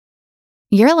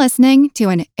You're listening to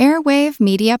an Airwave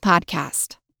Media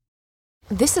Podcast.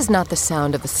 This is not the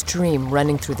sound of a stream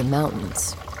running through the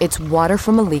mountains. It's water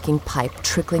from a leaking pipe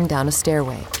trickling down a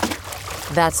stairway.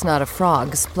 That's not a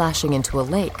frog splashing into a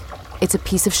lake. It's a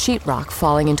piece of sheetrock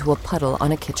falling into a puddle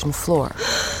on a kitchen floor.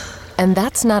 And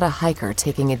that's not a hiker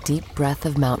taking a deep breath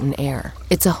of mountain air.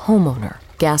 It's a homeowner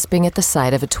gasping at the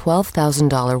sight of a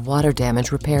 $12,000 water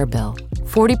damage repair bill.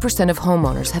 40% of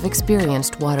homeowners have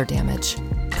experienced water damage.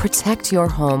 Protect your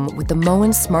home with the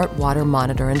Moen Smart Water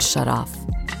Monitor and Shutoff.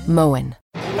 Moen.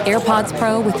 AirPods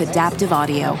Pro with adaptive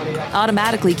audio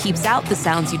automatically keeps out the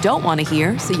sounds you don't want to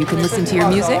hear so you can listen to your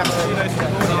music,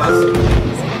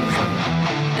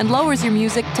 and lowers your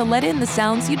music to let in the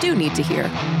sounds you do need to hear.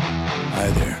 Hi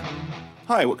there.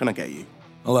 Hi, what can I get you?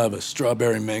 I'll have a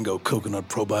strawberry mango coconut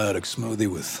probiotic smoothie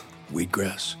with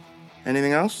wheatgrass.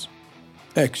 Anything else?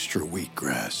 Extra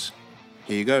wheatgrass.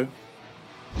 Here you go.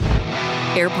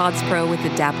 AirPods Pro with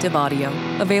adaptive audio.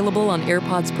 Available on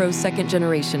AirPods Pro 2nd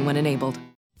generation when enabled.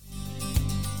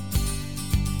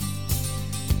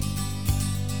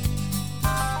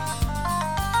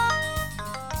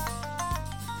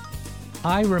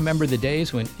 I remember the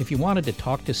days when if you wanted to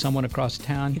talk to someone across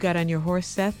town... You got on your horse,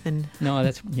 Seth, and... No,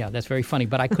 that's very funny,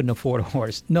 but I couldn't afford a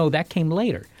horse. No, that came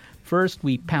later. First,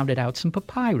 we pounded out some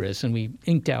papyrus and we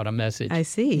inked out a message. I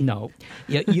see. No.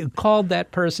 You called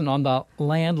that person on the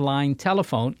landline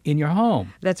telephone in your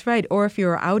home. That's right. Or if you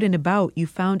were out and about, you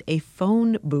found a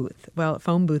phone booth. Well, a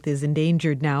phone booth is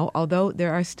endangered now, although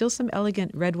there are still some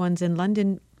elegant red ones in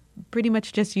London, pretty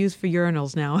much just used for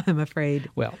urinals now, I'm afraid.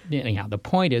 Well, anyhow, the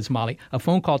point is, Molly, a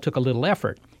phone call took a little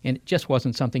effort, and it just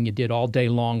wasn't something you did all day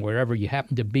long wherever you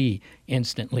happened to be,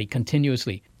 instantly,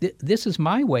 continuously. This is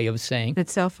my way of saying... that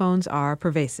cell phones are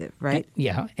pervasive, right?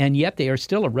 And yet they are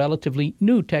still a relatively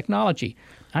new technology.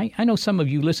 I know some of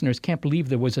you listeners can't believe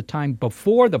there was a time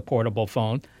before the portable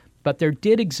phone, but there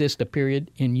did exist a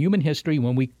period in human history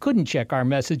when we couldn't check our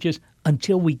messages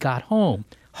until we got home.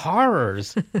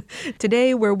 Horrors.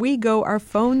 Today, where we go, our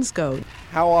phones go.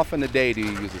 How often a day do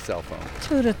you use a cell phone?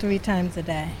 2 to 3 times a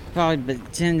day. Probably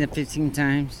 10 to 15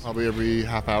 times. Probably every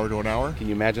half hour to an hour. Can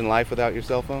you imagine life without your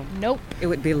cell phone? Nope. It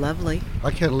would be lovely.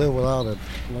 I can't live without it.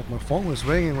 Like my phone is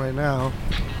ringing right now.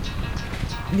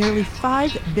 Nearly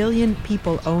 5 billion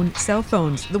people own cell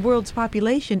phones. The world's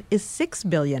population is 6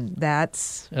 billion.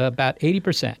 That's... about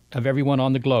 80% of everyone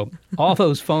on the globe. All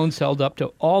those phones held up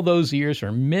to all those years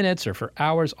for minutes or for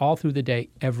hours all through the day,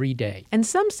 every day. And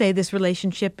some say this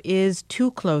relationship is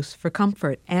too close for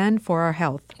comfort and for our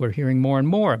health. We're hearing more and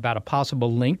more about a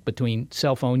possible link between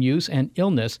cell phone use and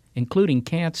illness, including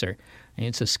cancer. And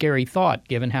it's a scary thought,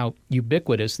 given how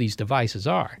ubiquitous these devices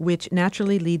are. Which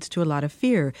naturally leads to a lot of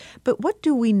fear. But what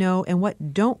do we know and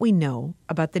what don't we know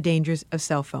about the dangers of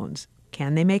cell phones?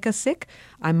 Can they make us sick?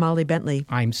 I'm Molly Bentley.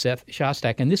 I'm Seth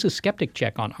Shostak, and this is Skeptic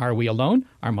Check on Are We Alone?,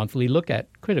 our monthly look at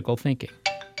critical thinking.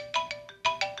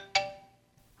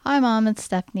 Hi, Mom. It's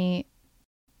Stephanie.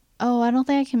 Oh, I don't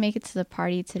think I can make it to the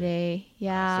party today.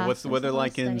 Yeah. So what's the weather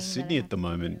like in Sydney at the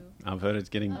moment? I've heard it's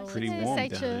getting pretty warm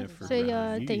down there for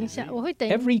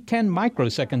Every 10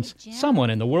 microseconds,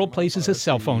 someone in the world places a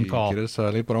cell phone call.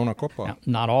 Now,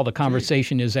 not all the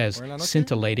conversation is as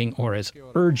scintillating or as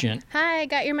urgent. Hi, I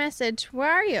got your message.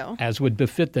 Where are you? As would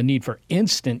befit the need for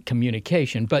instant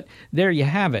communication. But there you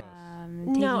have it.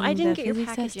 No, I didn't get your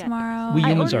package yet. Tomorrow. We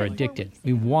humans are addicted.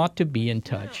 We want to be in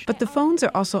touch. But the phones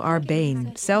are also our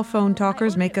bane. Cell phone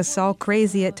talkers make us all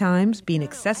crazy at times. Being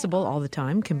accessible all the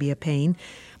time can be a pain.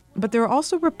 But there are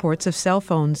also reports of cell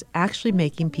phones actually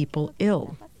making people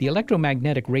ill. The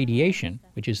electromagnetic radiation,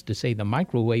 which is to say the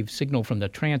microwave signal from the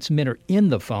transmitter in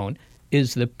the phone,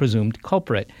 is the presumed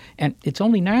culprit. And it's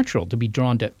only natural to be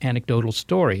drawn to anecdotal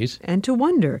stories. And to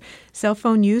wonder. Cell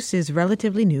phone use is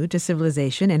relatively new to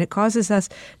civilization, and it causes us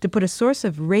to put a source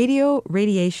of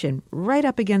radiation right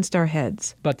up against our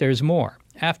heads. But there's more.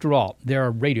 After all, there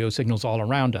are radio signals all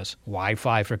around us,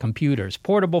 Wi-Fi for computers,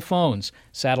 portable phones,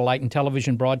 satellite and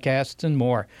television broadcasts, and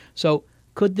more. So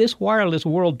could this wireless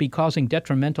world be causing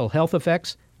detrimental health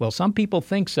effects? Well, some people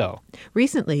think so.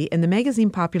 Recently, in the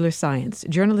magazine Popular Science,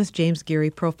 journalist James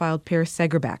Geary profiled Per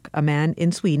Segerback, a man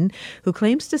in Sweden who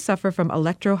claims to suffer from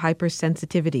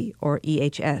electrohypersensitivity, or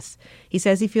EHS. He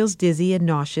says he feels dizzy and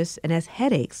nauseous and has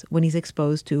headaches when he's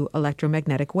exposed to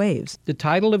electromagnetic waves. The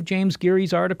title of James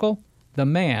Geary's article? The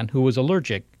Man Who Was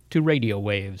Allergic to Radio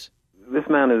Waves. This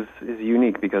man is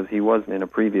unique because he was, in a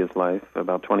previous life,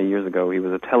 about 20 years ago, he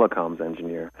was a telecoms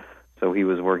engineer. So he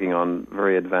was working on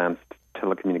very advanced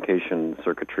telecommunication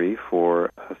circuitry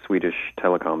for a Swedish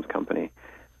telecoms company.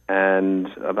 And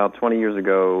about 20 years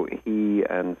ago, he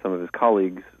and some of his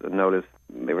colleagues noticed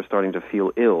they were starting to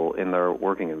feel ill in their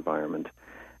working environment.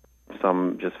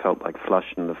 Some just felt like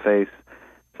flushed in the face.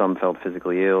 Some felt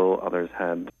physically ill. Others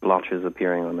had blotches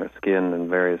appearing on their skin and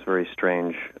various very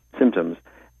strange symptoms.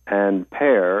 And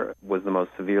Per was the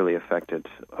most severely affected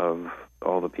of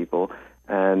all the people.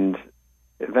 And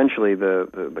eventually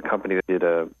the company did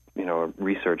a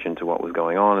research into what was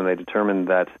going on, and they determined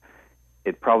that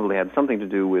it probably had something to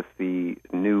do with the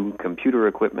new computer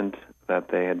equipment that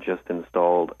they had just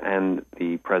installed and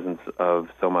the presence of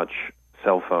so much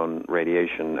cell phone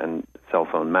radiation and cell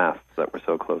phone masts that were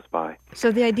so close by.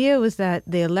 So the idea was that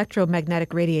the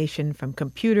electromagnetic radiation from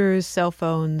computers, cell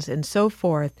phones, and so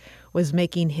forth was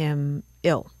making him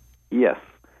ill. Yes,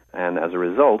 and as a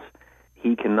result,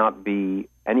 he cannot be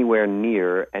anywhere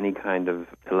near any kind of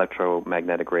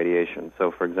electromagnetic radiation.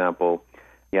 So, for example,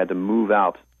 he had to move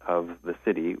out of the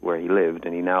city where he lived,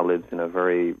 and he now lives in a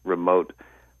very remote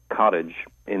cottage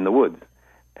in the woods.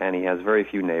 And he has very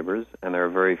few neighbors, and there are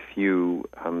very few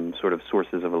sort of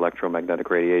sources of electromagnetic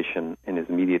radiation in his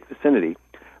immediate vicinity.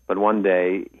 But one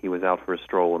day, he was out for a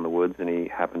stroll in the woods, and he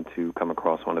happened to come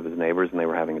across one of his neighbors, and they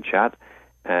were having a chat,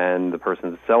 and the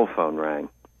person's cell phone rang,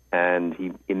 and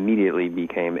he immediately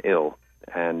became ill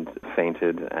and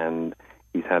fainted, and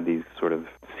he's had these sort of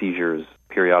seizures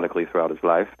periodically throughout his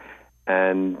life,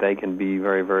 and they can be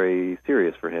very, very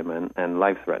serious for him and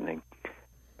life-threatening.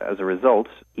 As a result,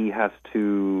 he has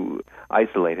to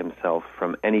isolate himself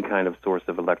from any kind of source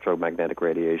of electromagnetic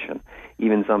radiation,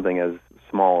 even something as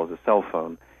small as a cell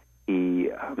phone. He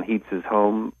heats his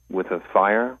home with a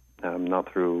fire,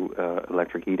 not through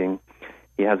electric heating.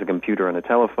 He has a computer and a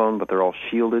telephone, but they're all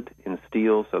shielded in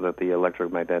steel so that the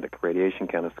electromagnetic radiation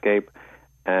can't escape.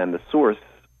 And the source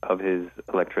of his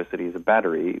electricity is a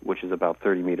battery, which is about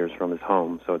 30 meters from his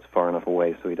home, so it's far enough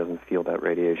away so he doesn't feel that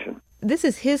radiation. This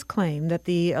is his claim that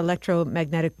the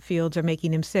electromagnetic fields are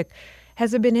making him sick.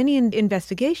 Has there been any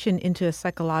investigation into a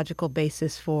psychological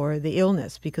basis for the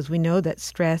illness? Because we know that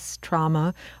stress,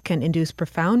 trauma can induce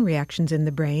profound reactions in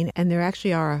the brain, and there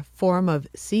actually are a form of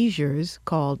seizures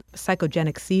called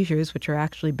psychogenic seizures, which are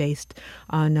actually based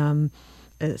on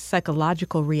a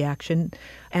psychological reaction.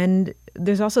 And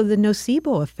there's also the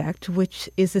nocebo effect, which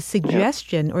is a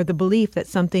suggestion or the belief that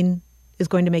something is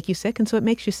going to make you sick, and so it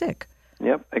makes you sick.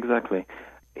 Yep, exactly.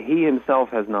 He himself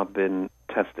has not been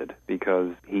tested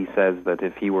because he says that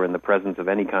if he were in the presence of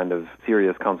any kind of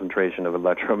serious concentration of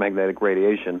electromagnetic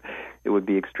radiation, it would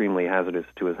be extremely hazardous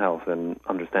to his health. And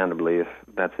understandably, if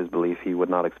that's his belief, he would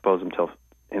not expose himself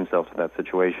to that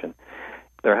situation.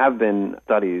 There have been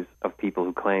studies of people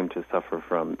who claim to suffer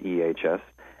from EHS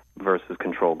versus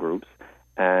control groups,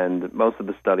 and most of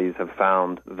the studies have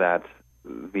found that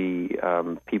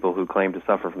the people who claim to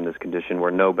suffer from this condition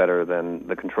were no better than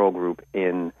the control group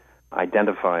in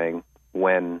identifying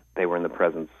when they were in the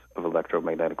presence of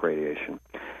electromagnetic radiation.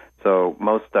 So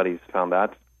most studies found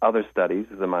that. Other studies,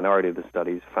 the minority of the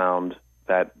studies, found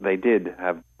that they did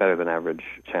have better than average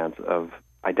chance of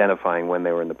identifying when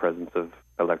they were in the presence of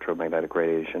electromagnetic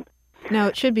radiation. Now,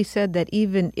 it should be said that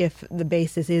even if the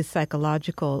basis is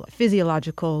psychological,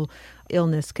 physiological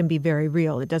illness can be very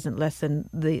real. It doesn't lessen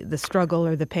the struggle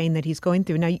or the pain that he's going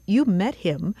through. Now, you met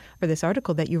him for this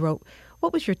article that you wrote.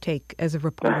 What was your take as a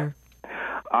reporter?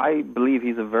 I believe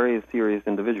he's a very serious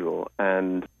individual,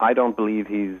 and I don't believe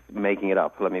he's making it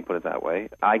up, let me put it that way.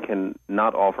 I can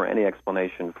not offer any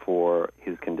explanation for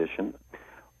his condition,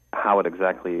 how it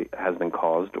exactly has been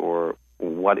caused, or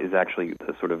what is actually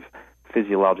the sort of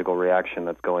physiological reaction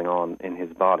that's going on in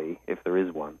his body, if there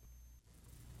is one.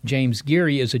 James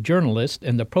Geary is a journalist,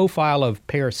 and the profile of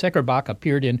Per Segerbach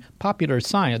appeared in Popular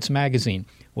Science magazine.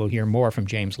 We'll hear more from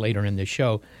James later in this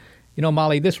show. You know,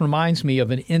 Molly, this reminds me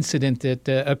of an incident that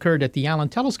occurred at the Allen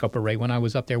Telescope Array when I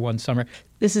was up there one summer.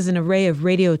 This is an array of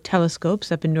radio telescopes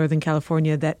up in Northern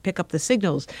California that pick up the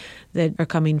signals that are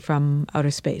coming from outer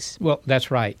space. Well,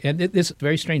 that's right. And this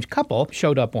very strange couple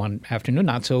showed up one afternoon.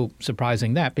 Not so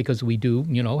surprising that, because we do,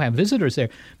 have visitors there.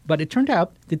 But it turned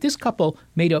out that this couple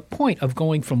made a point of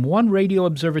going from one radio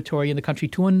observatory in the country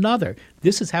to another.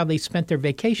 This is how they spent their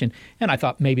vacation. And I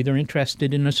thought maybe they're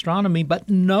interested in astronomy, but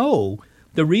no.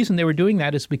 The reason they were doing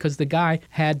that is because the guy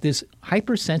had this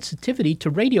hypersensitivity to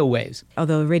radio waves.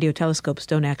 Although radio telescopes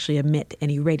don't actually emit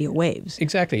any radio waves.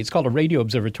 Exactly. It's called a radio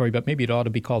observatory, but maybe it ought to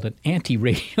be called an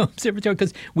anti-radio observatory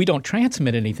because we don't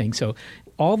transmit anything. So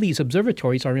all these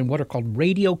observatories are in what are called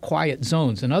radio quiet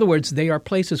zones. In other words, they are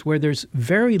places where there's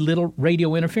very little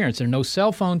radio interference. There are no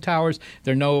cell phone towers.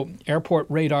 There are no airport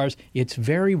radars. It's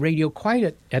very radio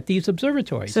quiet at these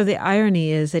observatories. So the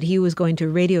irony is that he was going to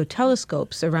radio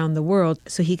telescopes around the world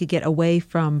so he could get away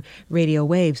from radio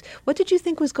waves. What did you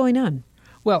think was going on?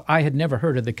 Well, I had never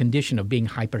heard of the condition of being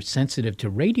hypersensitive to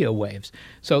radio waves,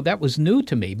 so that was new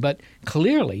to me. But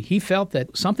clearly, he felt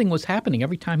that something was happening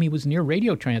every time he was near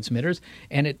radio transmitters,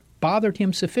 and it bothered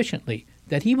him sufficiently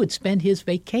that he would spend his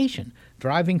vacation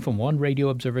driving from one radio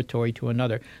observatory to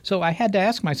another. So I had to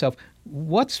ask myself,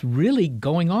 what's really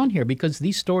going on here? Because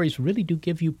these stories really do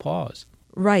give you pause.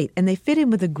 Right, and they fit in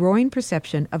with a growing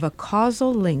perception of a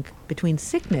causal link between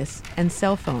sickness and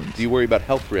cell phones. Do you worry about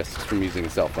health risks from using a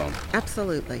cell phone?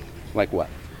 Absolutely. Like what?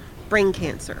 Brain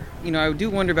cancer. You know, I do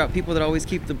wonder about people that always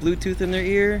keep the Bluetooth in their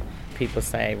ear. People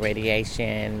say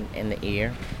radiation in the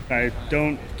ear. I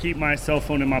don't keep my cell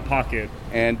phone in my pocket.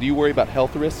 And do you worry about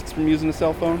health risks from using a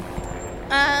cell phone?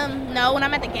 No, when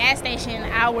I'm at the gas station,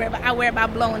 I worry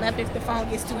about blowing up if the phone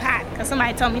gets too hot, because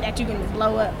somebody told me that you can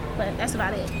blow up, but that's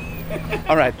about it.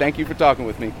 All right, thank you for talking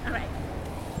with me. All right.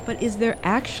 But is there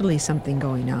actually something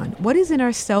going on? What is in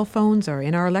our cell phones or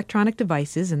in our electronic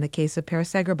devices, in the case of Per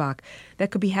Segerbach,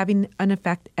 that could be having an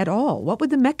effect at all? What would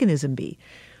the mechanism be?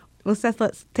 Well, Seth,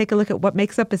 let's take a look at what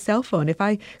makes up a cell phone. If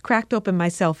I cracked open my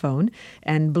cell phone,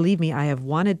 and believe me, I have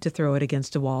wanted to throw it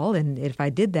against a wall, and if I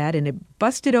did that and it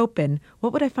busted open,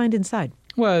 what would I find inside?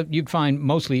 Well, you'd find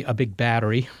mostly a big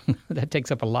battery. That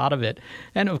takes up a lot of it.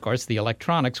 And, of course, the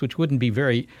electronics, which wouldn't be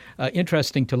very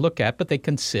interesting to look at, but they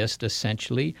consist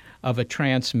essentially of a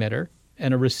transmitter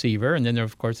and a receiver. And then,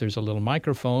 of course, there's a little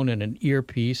microphone and an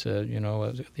earpiece,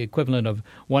 the equivalent of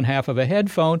one half of a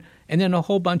headphone, and then a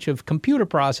whole bunch of computer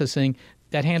processing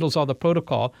that handles all the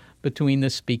protocol between the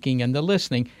speaking and the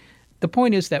listening. The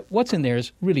point is that what's in there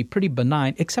is really pretty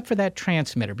benign, except for that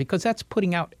transmitter, because that's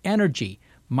putting out energy.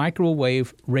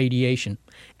 Microwave radiation.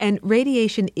 And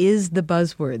radiation is the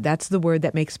buzzword. That's the word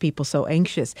that makes people so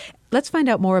anxious. Let's find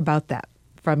out more about that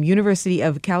from University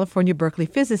of California, Berkeley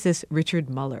physicist Richard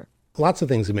Muller. Lots of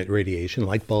things emit radiation.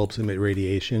 Light bulbs emit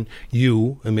radiation.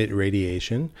 You emit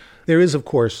radiation. There is, of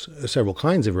course, several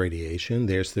kinds of radiation.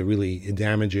 There's the really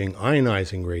damaging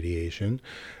ionizing radiation.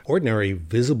 Ordinary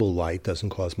visible light doesn't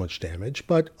cause much damage,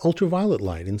 but ultraviolet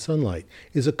light in sunlight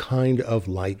is a kind of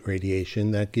light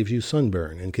radiation that gives you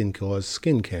sunburn and can cause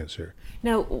skin cancer.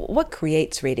 Now, what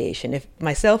creates radiation? If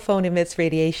my cell phone emits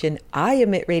radiation, I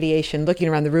emit radiation. Looking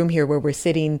around the room here where we're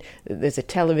sitting, there's a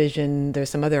television, there's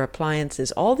some other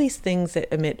appliances, all these things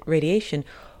that emit radiation.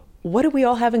 What do we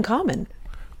all have in common?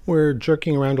 We're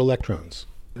jerking around electrons.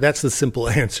 That's the simple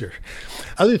answer.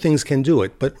 Other things can do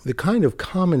it, but the kind of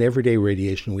common everyday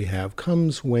radiation we have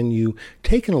comes when you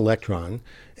take an electron,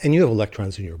 and you have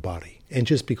electrons in your body. And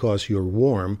just because you're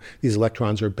warm, these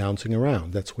electrons are bouncing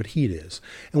around. That's what heat is.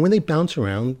 And when they bounce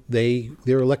around, their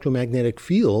electromagnetic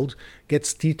field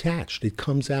gets detached. It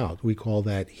comes out. We call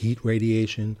that heat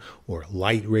radiation or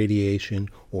light radiation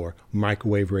or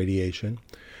microwave radiation.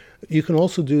 You can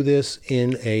also do this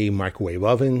in a microwave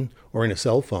oven or in a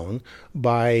cell phone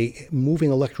by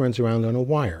moving electrons around on a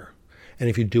wire. And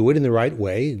if you do it in the right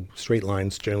way, straight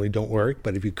lines generally don't work,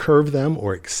 but if you curve them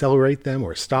or accelerate them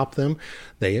or stop them,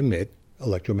 they emit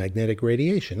electromagnetic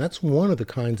radiation. That's one of the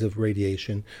kinds of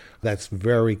radiation that's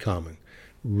very common.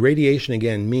 Radiation,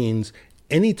 again, means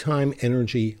anytime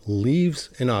energy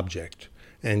leaves an object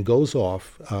and goes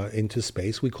off into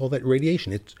space, we call that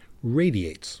radiation. It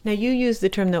radiates. Now, you use the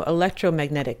term, though,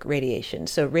 electromagnetic radiation.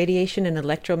 So radiation and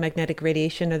electromagnetic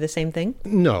radiation are the same thing?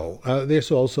 No.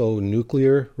 There's also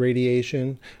nuclear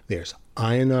radiation. There's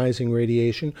ionizing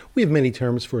radiation. We have many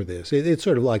terms for this. It's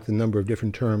sort of like the number of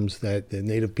different terms that the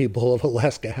native people of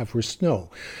Alaska have for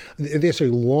snow. There's a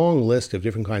long list of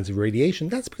different kinds of radiation.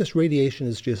 That's because radiation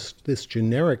is just this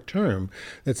generic term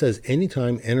that says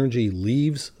anytime energy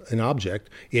leaves an object,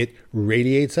 it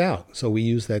radiates out. So we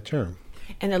use that term.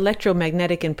 And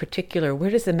electromagnetic in particular,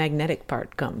 where does the magnetic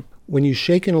part come? When you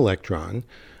shake an electron,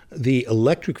 the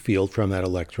electric field from that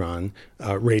electron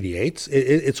radiates.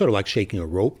 It's sort of like shaking a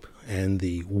rope, and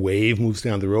the wave moves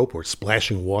down the rope, or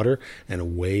splashing water, and a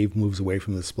wave moves away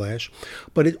from the splash.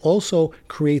 But it also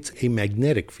creates a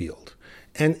magnetic field.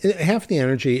 And half the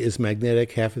energy is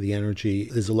magnetic, half of the energy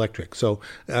is electric. So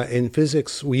in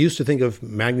physics, we used to think of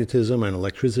magnetism and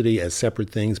electricity as separate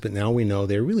things, but now we know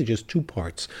they're really just two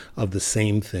parts of the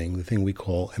same thing, the thing we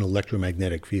call an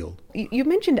electromagnetic field. You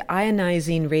mentioned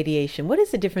ionizing radiation. What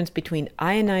is the difference between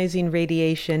ionizing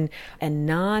radiation and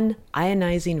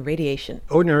non-ionizing radiation?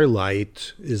 Ordinary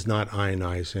light is not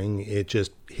ionizing. It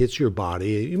just hits your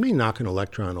body. You may knock an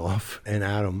electron off an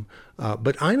atom,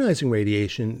 but ionizing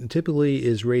radiation typically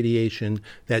is radiation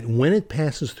that when it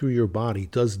passes through your body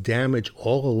does damage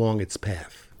all along its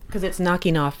path. Because it's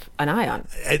knocking off an ion.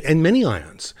 And many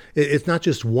ions. It's not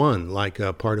just one, like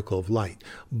a particle of light,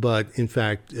 but in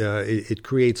fact, it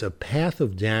creates a path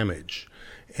of damage.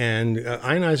 And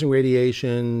ionizing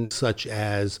radiation, such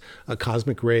as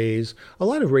cosmic rays, a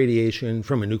lot of radiation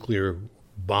from a nuclear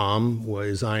bomb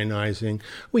was ionizing.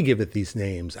 We give it these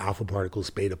names, alpha particles,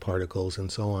 beta particles,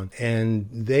 and so on. And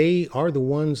they are the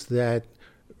ones that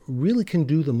really can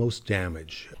do the most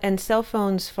damage. And cell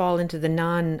phones fall into the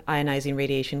non-ionizing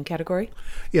radiation category?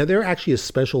 Yeah, they're actually a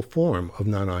special form of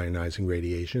non-ionizing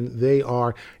radiation. They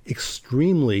are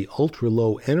extremely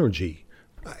ultra-low energy.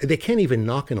 They can't even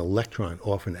knock an electron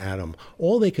off an atom.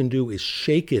 All they can do is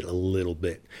shake it a little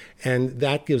bit. And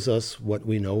that gives us what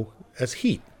we know as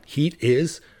heat. Heat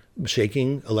is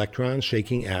shaking electrons,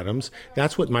 shaking atoms.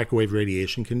 That's what microwave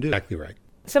radiation can do. Exactly right.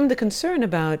 Some of the concern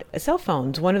about cell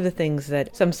phones, one of the things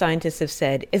that some scientists have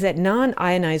said is that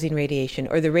non-ionizing radiation,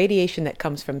 or the radiation that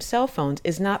comes from cell phones,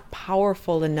 is not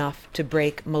powerful enough to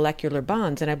break molecular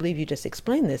bonds. And I believe you just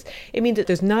explained this. It means that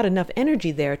there's not enough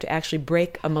energy there to actually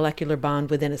break a molecular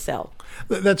bond within a cell.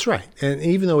 That's right. And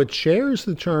even though it shares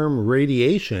the term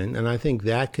radiation, and I think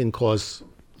that can cause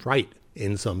fright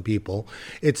in some people,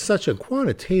 it's such a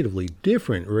quantitatively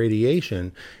different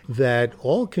radiation that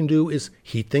all it can do is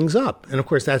heat things up. And of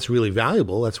course, that's really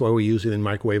valuable. That's why we use it in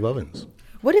microwave ovens.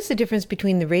 What is the difference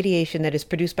between the radiation that is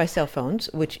produced by cell phones,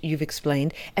 which you've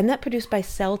explained, and that produced by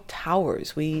cell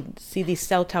towers? We see these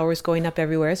cell towers going up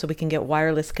everywhere so we can get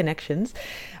wireless connections.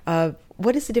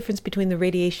 What is the difference between the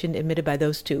radiation emitted by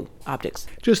those two objects?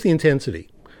 Just the intensity.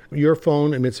 Your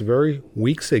phone emits a very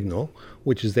weak signal,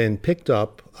 which is then picked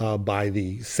up by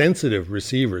the sensitive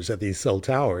receivers at these cell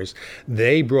towers.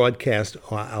 They broadcast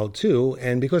out too,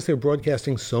 and because they're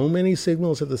broadcasting so many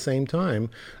signals at the same time,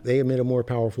 they emit a more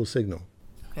powerful signal.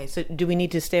 Okay, so do we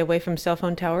need to stay away from cell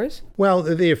phone towers? Well,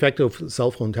 the effect of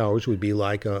cell phone towers would be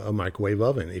like a microwave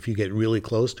oven. If you get really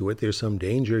close to it, there's some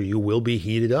danger. You will be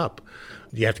heated up.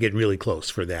 You have to get really close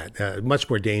for that. Much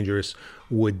more dangerous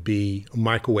would be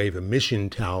microwave emission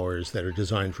towers that are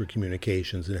designed for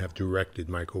communications and have directed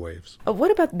microwaves.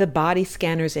 What about the body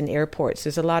scanners in airports?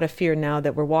 There's a lot of fear now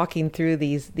that we're walking through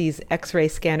these X-ray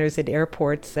scanners at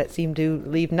airports that seem to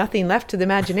leave nothing left to the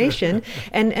imagination,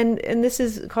 and this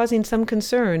is causing some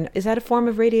concern. Is that a form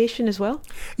of radiation as well?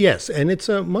 Yes, and it's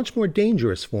a much more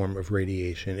dangerous form of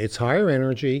radiation. It's higher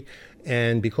energy,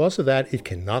 and because of that, it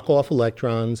can knock off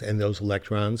electrons, and those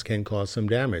electrons can cause some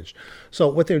damage. So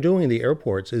what they're doing in the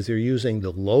airports is they're using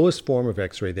the lowest form of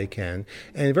X-ray they can,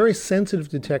 and very sensitive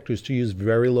detectors to use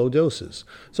very low doses.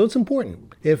 So it's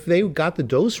important. If they got the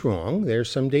dose wrong, there's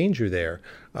some danger there.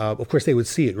 Of course, they would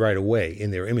see it right away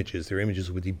in their images. Their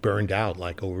images would be burned out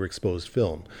like overexposed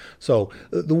film. So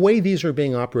the way these are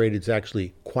being operated is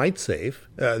actually quite safe.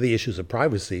 The issues of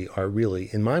privacy are really,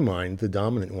 in my mind, the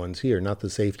dominant ones here, not the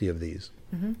safety of these.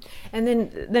 Mm-hmm. And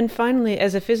then finally,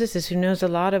 as a physicist who knows a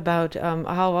lot about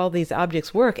how all these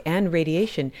objects work and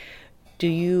radiation, do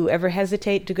you ever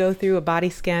hesitate to go through a body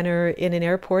scanner in an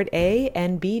airport, A,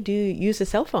 and B, do you use a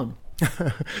cell phone?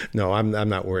 No, I'm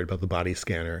not worried about the body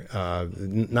scanner,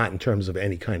 not in terms of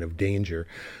any kind of danger.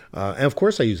 And of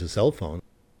course I use a cell phone.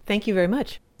 Thank you very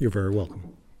much. You're very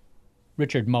welcome.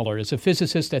 Richard Muller is a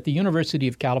physicist at the University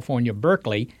of California,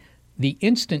 Berkeley. The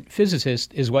instant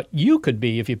physicist is what you could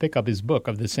be if you pick up his book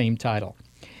of the same title.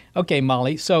 Okay,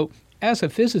 Molly, so as a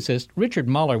physicist, Richard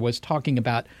Muller was talking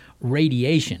about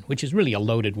radiation, which is really a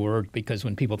loaded word because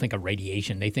when people think of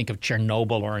radiation, they think of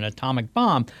Chernobyl or an atomic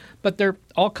bomb. But there are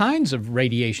all kinds of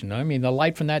radiation. I mean, the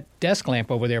light from that desk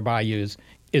lamp over there by you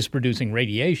is producing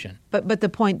radiation. But the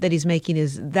point that he's making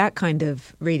is that kind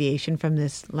of radiation from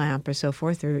this lamp or so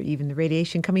forth, or even the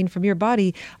radiation coming from your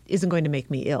body, isn't going to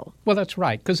make me ill. Well, that's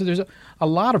right, because there's a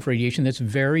lot of radiation that's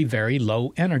very, very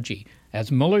low energy. As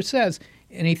Muller says,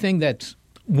 anything that's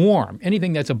warm,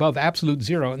 anything that's above absolute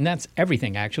zero, and that's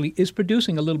everything actually, is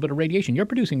producing a little bit of radiation. You're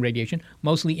producing radiation,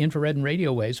 mostly infrared and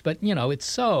radio waves, but, it's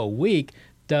so weak,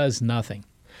 does nothing.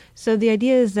 So the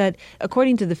idea is that,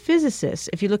 according to the physicists,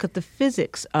 if you look at the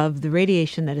physics of the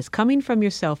radiation that is coming from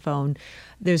your cell phone,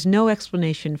 there's no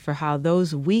explanation for how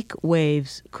those weak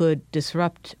waves could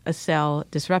disrupt a cell,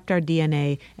 disrupt our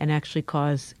DNA, and actually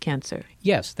cause cancer.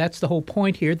 Yes, that's the whole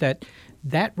point here, that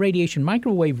radiation,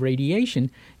 microwave radiation,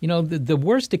 the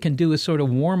worst it can do is sort of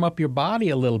warm up your body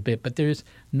a little bit, but there's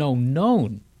no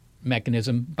known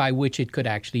mechanism by which it could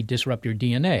actually disrupt your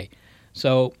DNA.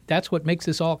 So that's what makes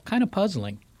this all kind of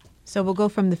puzzling. So we'll go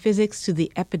from the physics to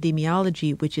the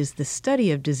epidemiology, which is the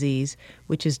study of disease,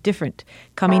 which is different.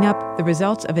 Coming up, the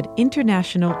results of an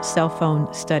international cell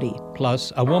phone study.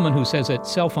 Plus, a woman who says that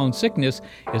cell phone sickness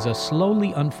is a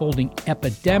slowly unfolding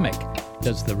epidemic.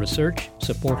 Does the research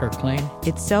support her claim?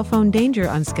 It's cell phone danger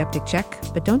on Skeptic Check,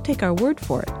 but don't take our word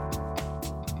for it.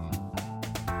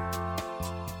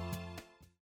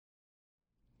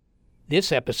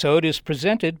 This episode is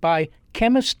presented by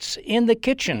Chemists in the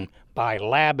Kitchen by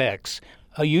LabX,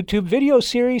 a YouTube video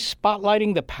series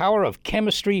spotlighting the power of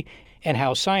chemistry and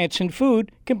how science and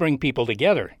food can bring people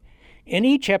together. In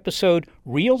each episode,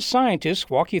 real scientists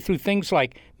walk you through things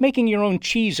like making your own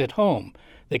cheese at home,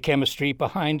 the chemistry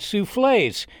behind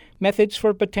soufflés, methods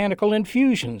for botanical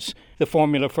infusions, the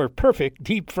formula for perfect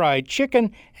deep-fried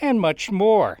chicken, and much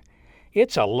more.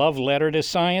 It's a love letter to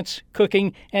science,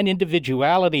 cooking, and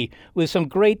individuality with some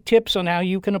great tips on how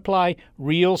you can apply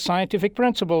real scientific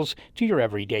principles to your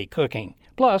everyday cooking.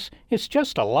 Plus, it's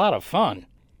just a lot of fun.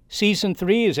 Season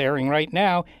 3 is airing right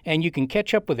now, and you can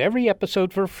catch up with every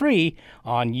episode for free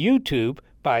on YouTube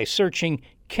by searching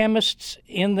Chemists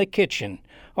in the Kitchen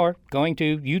or going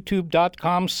to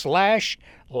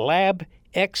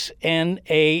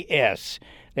youtube.com/labxnas.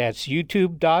 That's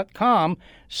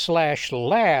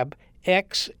youtube.com/labxnas.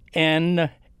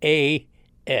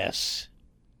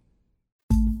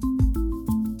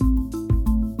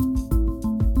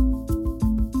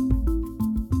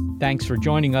 Thanks for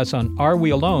joining us on Are We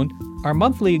Alone? Our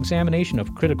monthly examination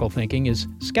of critical thinking is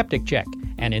Skeptic Check,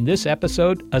 and in this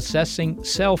episode, assessing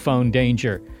cell phone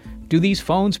danger. Do these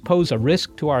phones pose a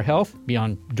risk to our health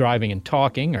beyond driving and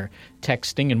talking, or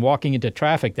texting and walking into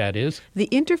traffic, that is? The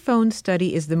Interphone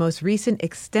study is the most recent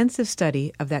extensive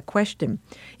study of that question.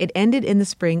 It ended in the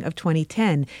spring of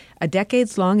 2010, a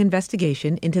decades-long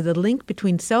investigation into the link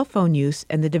between cell phone use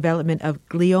and the development of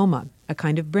glioma, a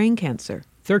kind of brain cancer.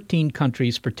 13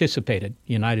 countries participated.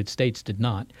 The United States did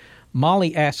not.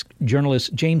 Molly asked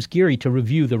journalist James Geary to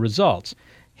review the results.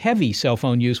 Heavy cell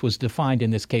phone use was defined in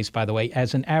this case, by the way,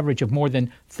 as an average of more than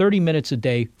 30 minutes a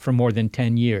day for more than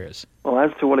 10 years. Well,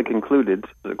 as to what it concluded,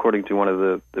 according to one of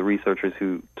the researchers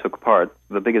who took part,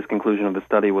 the biggest conclusion of the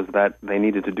study was that they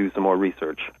needed to do some more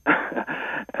research.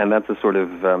 And that's a sort of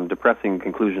depressing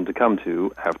conclusion to come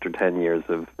to after 10 years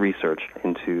of research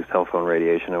into cell phone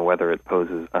radiation and whether it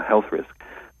poses a health risk.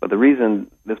 But the reason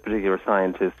this particular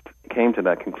scientist came to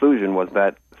that conclusion was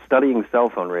that studying cell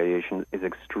phone radiation is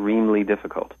extremely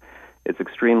difficult. It's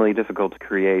extremely difficult to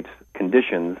create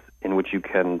conditions in which you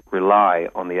can rely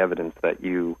on the evidence that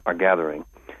you are gathering.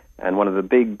 And one of the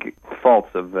big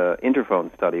faults of the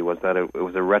Interphone study was that it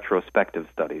was a retrospective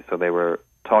study. So they were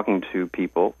talking to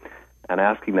people and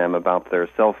asking them about their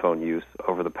cell phone use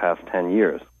over the past 10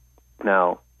 years.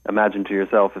 Now, imagine to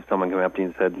yourself if someone came up to you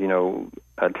and said,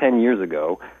 10 years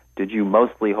ago, did you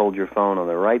mostly hold your phone on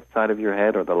the right side of your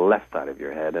head or the left side of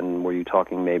your head? And were you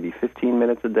talking maybe 15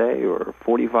 minutes a day or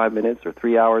 45 minutes or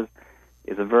 3 hours?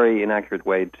 Is a very inaccurate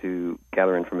way to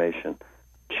gather information.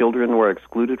 Children were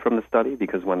excluded from the study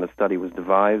because when the study was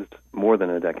devised more than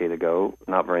a decade ago,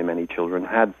 not very many children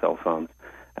had cell phones.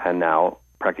 And now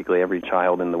practically every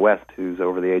child in the West who's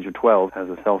over the age of 12 has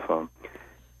a cell phone.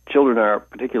 Children are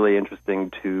particularly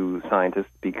interesting to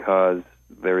scientists because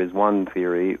there is one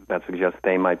theory that suggests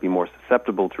they might be more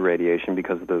susceptible to radiation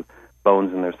because the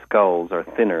bones in their skulls are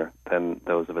thinner than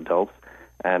those of adults,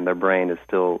 and their brain is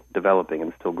still developing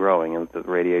and still growing, and the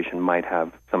radiation might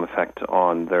have some effect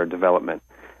on their development.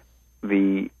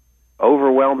 The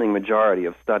overwhelming majority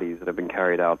of studies that have been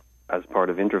carried out as part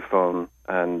of Interphone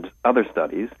and other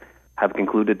studies have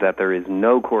concluded that there is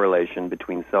no correlation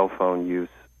between cell phone use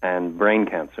and brain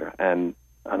cancer. And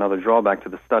another drawback to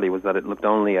the study was that it looked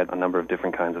only at a number of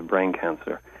different kinds of brain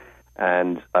cancer.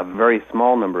 And a very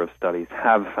small number of studies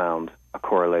have found a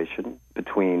correlation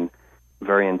between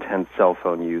very intense cell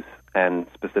phone use and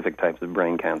specific types of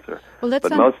brain cancer. But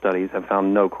most studies have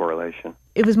found no correlation.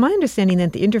 It was my understanding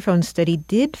that the Interphone study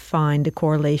did find a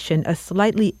correlation, a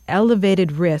slightly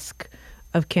elevated risk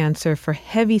of cancer for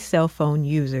heavy cell phone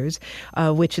users,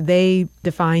 which they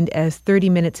defined as 30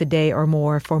 minutes a day or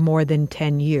more for more than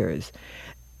 10 years.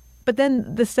 But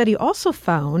then the study also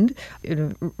found,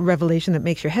 a revelation that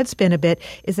makes your head spin a bit,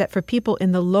 is that for people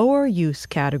in the lower use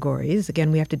categories,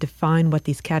 again, we have to define what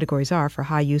these categories are for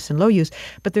high use and low use,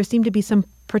 but there seemed to be some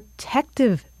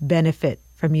protective benefit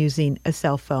from using a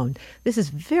cell phone. This is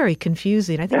very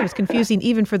confusing. I think it was confusing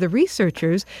even for the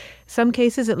researchers. Some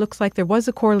cases it looks like there was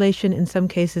a correlation. In some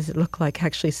cases it looked like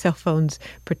actually cell phones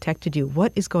protected you.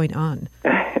 What is going on?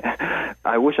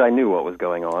 I wish I knew what was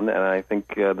going on, and I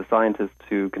think the scientists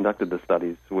who conducted the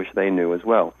studies wish they knew as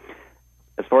well.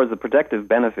 As far as the protective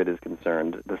benefit is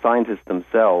concerned, the scientists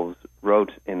themselves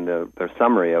wrote in their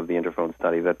summary of the Interphone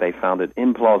study that they found it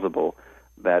implausible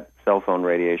that cell phone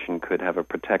radiation could have a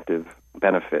protective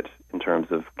benefit in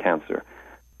terms of cancer.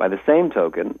 By the same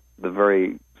token, the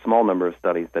very small number of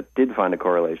studies that did find a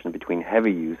correlation between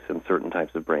heavy use and certain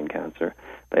types of brain cancer,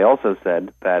 they also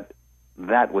said that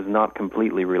that was not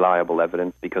completely reliable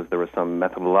evidence because there were some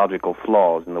methodological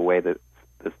flaws in the way that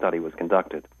the study was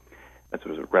conducted. This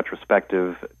was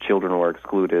retrospective, children were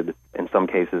excluded, in some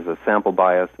cases a sample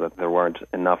bias, that there weren't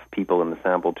enough people in the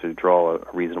sample to draw a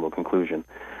reasonable conclusion.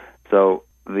 So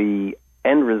the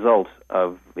end result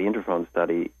of the Interphone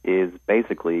study is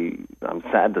basically, I'm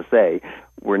sad to say,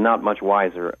 we're not much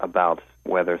wiser about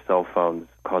whether cell phones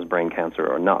cause brain cancer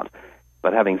or not.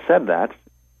 But having said that,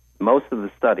 most of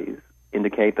the studies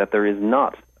indicate that there is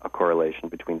not a correlation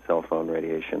between cell phone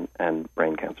radiation and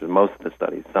brain cancer. Most of the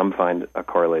studies, some find a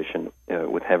correlation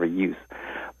with heavy use.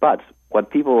 But what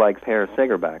people like Per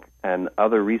Segerback and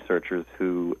other researchers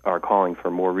who are calling for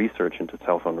more research into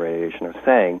cell phone radiation are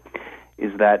saying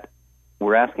is that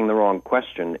we're asking the wrong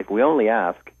question. If we only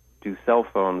ask, do cell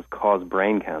phones cause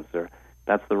brain cancer,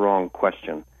 that's the wrong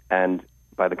question. And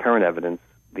by the current evidence,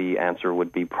 the answer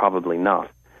would be probably not.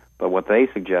 But what they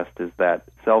suggest is that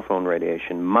cell phone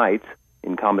radiation might,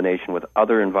 in combination with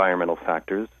other environmental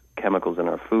factors, chemicals in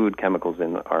our food, chemicals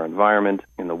in our environment,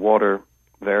 in the water,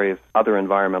 various other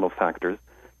environmental factors,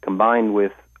 combined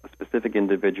with a specific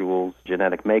individual's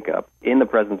genetic makeup, in the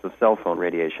presence of cell phone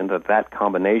radiation, that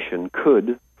combination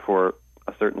could, for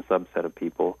a certain subset of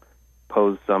people,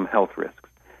 pose some health risks.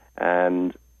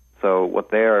 And so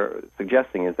what they're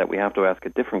suggesting is that we have to ask a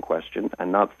different question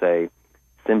and not say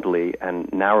simply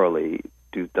and narrowly,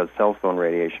 does cell phone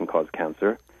radiation cause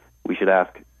cancer? We should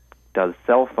ask, does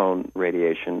cell phone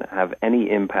radiation have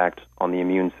any impact on the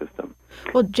immune system?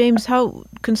 Well, James, how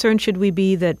concerned should we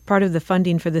be that part of the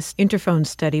funding for this Interphone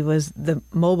study was the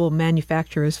Mobile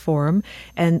Manufacturers Forum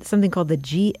and something called the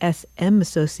GSM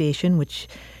Association, which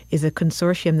is a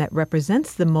consortium that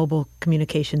represents the mobile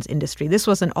communications industry? This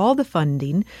wasn't all the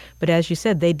funding, but as you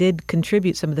said, they did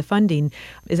contribute some of the funding.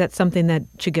 Is that something that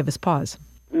should give us pause?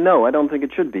 No, I don't think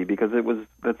it should be, because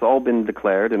that's all been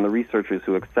declared, and the researchers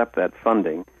who accept that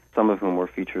funding, some of whom were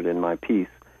featured in my piece,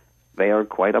 they are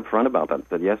quite upfront about that.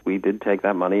 That yes, we did take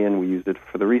that money and we used it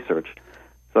for the research.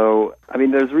 So, I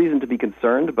mean, there's reason to be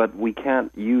concerned, but we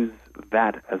can't use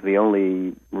that as the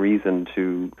only reason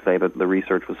to say that the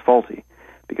research was faulty,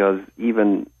 because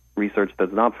even research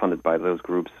that's not funded by those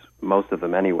groups, most of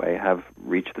them anyway, have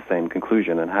reached the same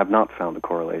conclusion and have not found a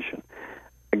correlation.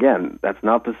 Again, that's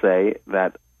not to say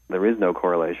that there is no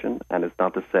correlation, and it's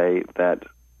not to say that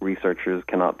researchers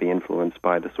cannot be influenced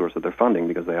by the source of their funding,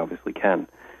 because they obviously can.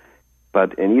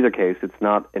 But in either case, it's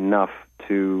not enough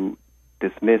to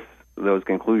dismiss those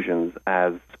conclusions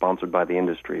as sponsored by the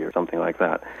industry or something like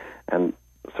that. And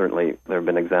certainly there have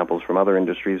been examples from other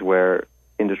industries where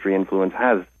industry influence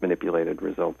has manipulated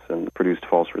results and produced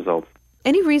false results.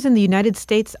 Any reason the United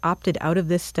States opted out of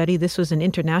this study? This was an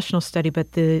international study,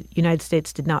 but the United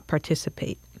States did not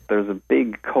participate. There's a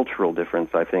big cultural difference,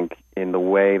 I think, in the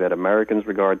way that Americans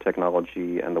regard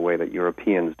technology and the way that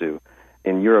Europeans do.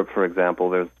 In Europe, for example,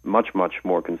 there's much, much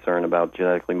more concern about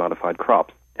genetically modified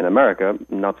crops. In America,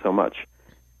 not so much.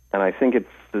 And I think it's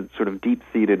a sort of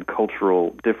deep-seated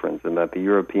cultural difference in that the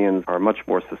Europeans are much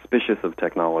more suspicious of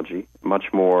technology, much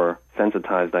more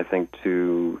sensitized, I think,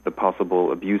 to the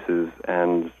possible abuses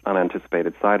and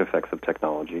unanticipated side effects of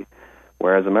technology,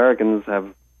 whereas Americans have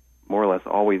more or less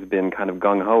always been kind of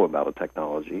gung-ho about a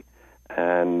technology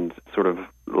and sort of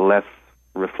less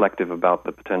reflective about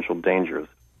the potential dangers.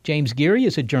 James Geary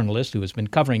is a journalist who has been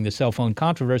covering the cell phone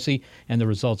controversy and the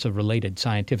results of related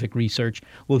scientific research.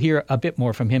 We'll hear a bit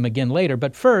more from him again later.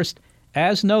 But first,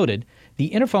 as noted, the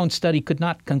Interphone study could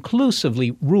not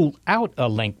conclusively rule out a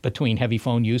link between heavy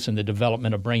phone use and the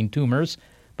development of brain tumors,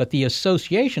 but the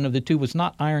association of the two was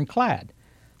not ironclad.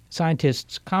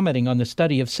 Scientists commenting on the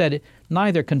study have said it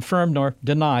neither confirmed nor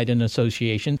denied an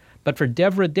association, but for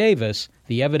Deborah Davis,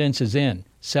 the evidence is in.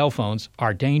 Cell phones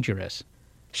are dangerous.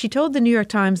 She told the New York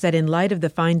Times that in light of the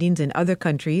findings in other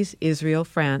countries, Israel,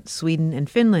 France, Sweden, and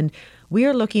Finland, we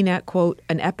are looking at, quote,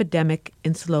 an epidemic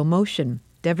in slow motion.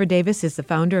 Deborah Davis is the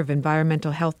founder of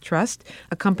Environmental Health Trust,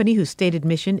 a company whose stated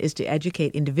mission is to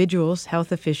educate individuals,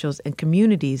 health officials, and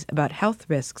communities about health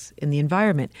risks in the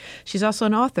environment. She's also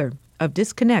an author of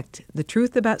Disconnect, The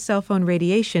Truth About Cell Phone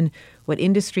Radiation, What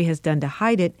Industry Has Done to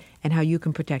Hide It, and How You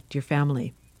Can Protect Your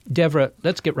Family. Deborah,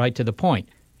 let's get right to the point.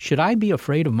 Should I be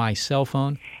afraid of my cell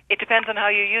phone? It depends on how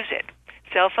you use it.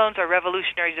 Cell phones are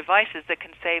revolutionary devices that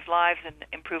can save lives and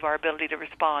improve our ability to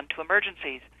respond to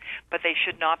emergencies. but they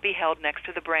should not be held next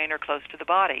to the brain or close to the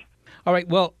body. All right,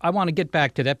 well, I want to get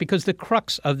back to that because the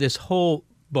crux of this whole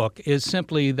book is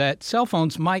simply that cell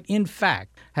phones might, in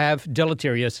fact, have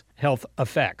deleterious health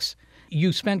effects.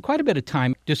 You spend quite a bit of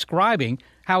time describing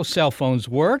how cell phones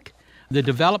work, the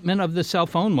development of the cell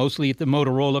phone, mostly at the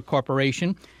Motorola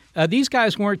Corporation. These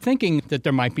guys weren't thinking that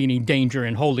there might be any danger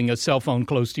in holding a cell phone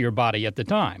close to your body at the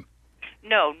time.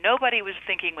 No, nobody was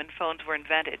thinking when phones were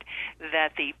invented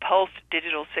that the pulsed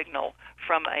digital signal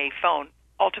from a phone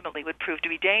ultimately would prove to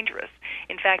be dangerous.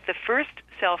 In fact, the first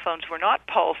cell phones were not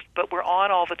pulsed, but were on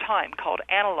all the time, called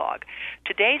analog.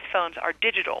 Today's phones are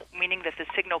digital, meaning that the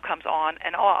signal comes on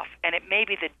and off, and it may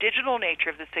be the digital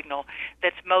nature of the signal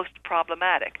that's most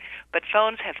problematic. But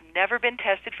phones have never been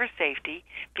tested for safety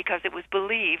because it was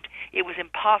believed it was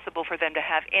impossible for them to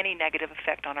have any negative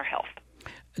effect on our health.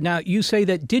 Now, you say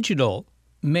that digital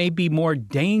may be more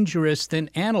dangerous than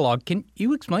analog. Can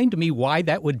you explain to me why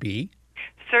that would be?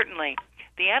 Certainly.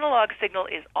 The analog signal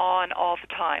is on all the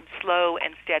time, slow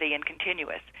and steady and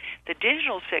continuous. The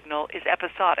digital signal is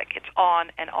episodic. It's on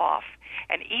and off.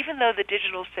 And even though the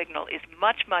digital signal is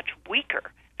much, much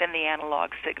weaker than the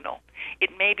analog signal, it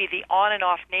may be the on and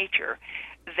off nature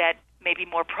that may be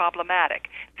more problematic.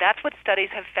 That's what studies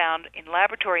have found in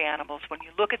laboratory animals. When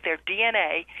you look at their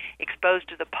DNA exposed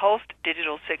to the pulsed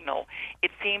digital signal,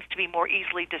 it seems to be more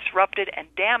easily disrupted and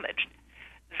damaged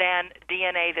than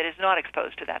DNA that is not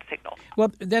exposed to that signal.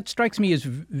 Well, that strikes me as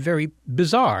very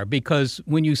bizarre because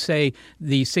when you say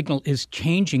the signal is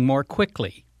changing more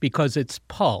quickly because it's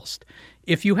pulsed,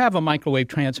 if you have a microwave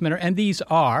transmitter, and these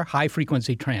are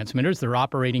high-frequency transmitters, they're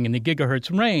operating in the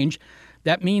gigahertz range,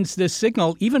 that means this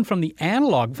signal, even from the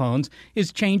analog phones,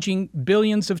 is changing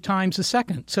billions of times a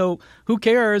second. So who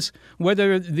cares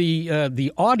whether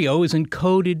the audio is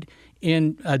encoded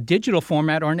in a digital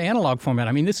format or an analog format?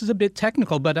 I mean, this is a bit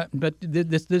technical, but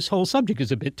this whole subject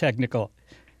is a bit technical.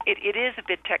 It is a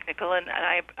bit technical, and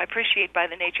I appreciate by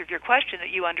the nature of your question that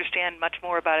you understand much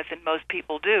more about it than most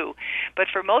people do. But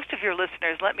for most of your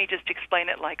listeners, let me just explain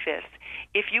it like this.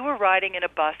 If you were riding in a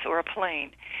bus or a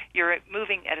plane, you're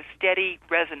moving at a steady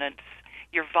resonance,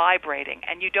 you're vibrating,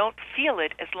 and you don't feel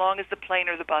it as long as the plane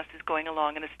or the bus is going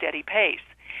along in a steady pace.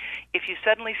 If you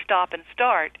suddenly stop and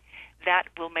start, that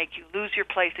will make you lose your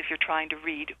place if you're trying to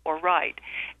read or write.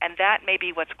 And that may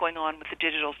be what's going on with the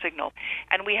digital signal.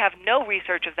 And we have no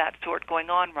research of that sort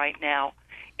going on right now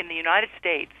in the United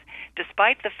States,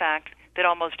 despite the fact that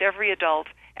almost every adult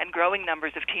and growing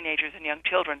numbers of teenagers and young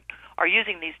children are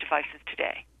using these devices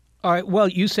today. All right. Well,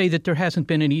 you say that there hasn't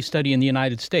been any study in the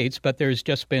United States, but there's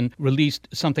just been released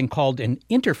something called an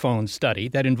interphone study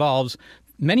that involves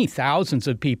many thousands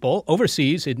of people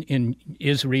overseas in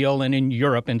Israel and in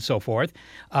Europe and so forth.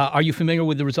 Are you familiar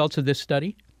with the results of this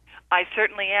study? I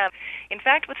certainly am. In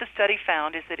fact, what the study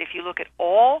found is that if you look at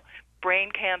all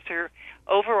brain cancer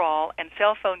overall and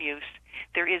cell phone use,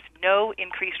 there is no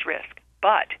increased risk.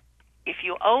 But if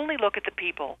you only look at the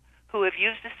people who have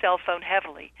used a cell phone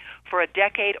heavily for a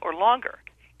decade or longer,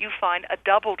 you find a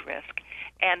doubled risk.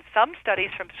 And some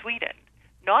studies from Sweden,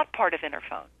 not part of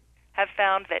Interphone, have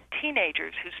found that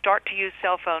teenagers who start to use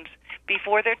cell phones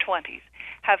before their 20s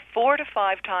have 4 to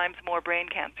 5 times more brain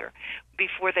cancer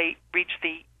before they reach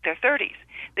their 30s.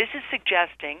 This is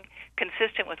suggesting,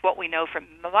 consistent with what we know from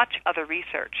much other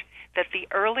research, that the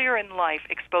earlier in life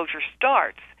exposure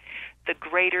starts, the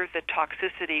greater the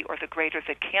toxicity or the greater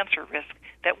the cancer risk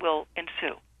that will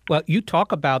ensue. Well, you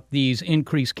talk about these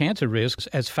increased cancer risks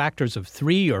as factors of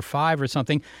 3 or 5 or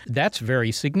something. That's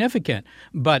very significant.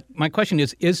 But my question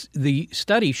is the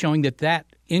study showing that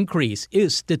increase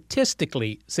is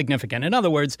statistically significant? In other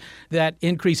words, that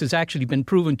increase has actually been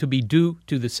proven to be due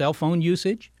to the cell phone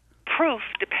usage? Proof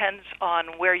depends on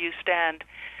where you stand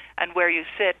and where you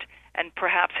sit and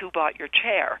perhaps who bought your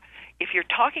chair. If you're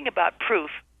talking about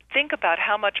proof, think about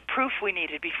how much proof we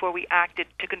needed before we acted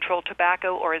to control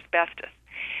tobacco or asbestos.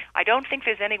 I don't think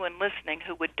there's anyone listening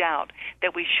who would doubt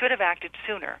that we should have acted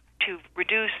sooner to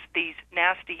reduce the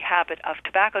nasty habit of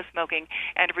tobacco smoking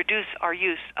and reduce our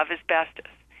use of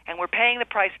asbestos. And we're paying the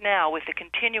price now with the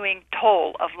continuing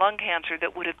toll of lung cancer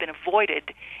that would have been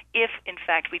avoided if, in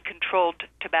fact, we'd controlled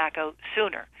tobacco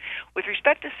sooner. With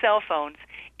respect to cell phones,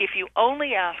 if you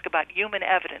only ask about human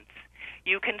evidence,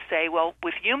 you can say, well,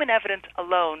 with human evidence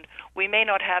alone, we may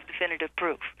not have definitive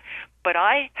proof. But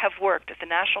I have worked at the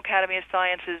National Academy of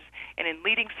Sciences and in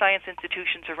leading science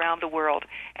institutions around the world,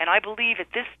 and I believe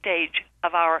at this stage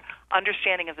of our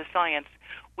understanding of the science,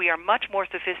 we are much more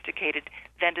sophisticated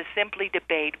than to simply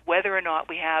debate whether or not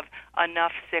we have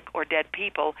enough sick or dead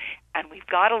people. And we've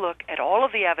got to look at all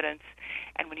of the evidence.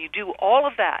 And when you do all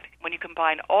of that, when you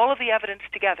combine all of the evidence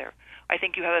together, I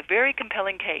think you have a very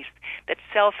compelling case that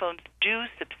cell phones do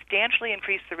substantially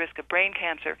increase the risk of brain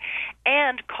cancer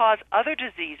and cause other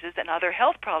diseases and other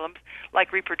health problems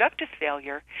like reproductive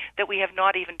failure that we have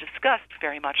not even discussed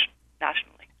very much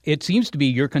nationally. It seems to be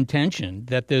your contention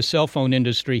that the cell phone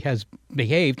industry has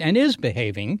behaved and is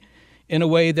behaving in a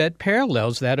way that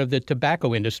parallels that of the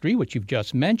tobacco industry, which you've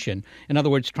just mentioned. In other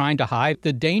words, trying to hide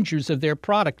the dangers of their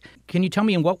product. Can you tell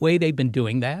me in what way they've been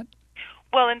doing that?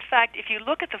 Well, in fact, if you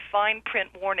look at the fine print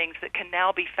warnings that can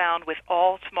now be found with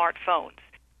all smartphones,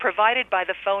 provided by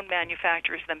the phone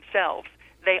manufacturers themselves,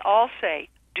 they all say,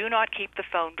 do not keep the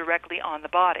phone directly on the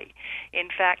body. In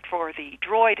fact, for the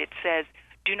Droid, it says,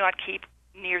 do not keep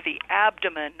near the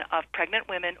abdomen of pregnant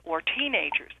women or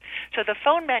teenagers. So the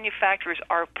phone manufacturers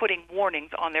are putting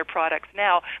warnings on their products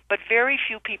now, but very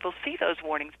few people see those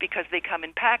warnings because they come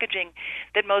in packaging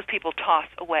that most people toss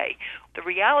away. The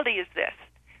reality is this.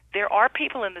 There are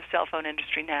people in the cell phone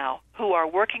industry now who are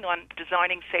working on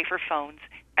designing safer phones,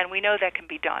 and we know that can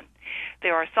be done.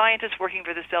 There are scientists working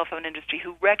for the cell phone industry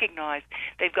who recognize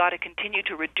they've got to continue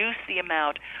to reduce the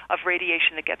amount of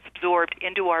radiation that gets absorbed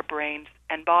into our brains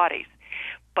and bodies.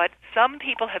 But some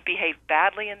people have behaved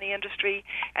badly in the industry,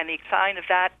 and the sign of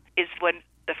that is when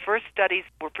the first studies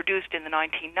were produced in the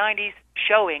 1990s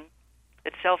showing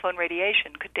that cell phone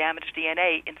radiation could damage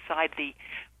DNA inside the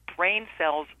brain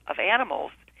cells of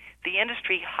animals. The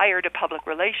industry hired a public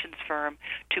relations firm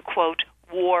to, quote,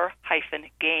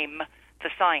 war-game the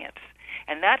science.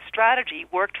 And that strategy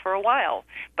worked for a while.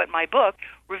 But my book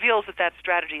reveals that that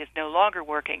strategy is no longer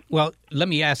working. Well, let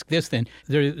me ask this then.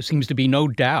 There seems to be no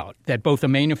doubt that both the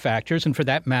manufacturers and, for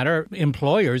that matter,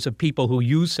 employers of people who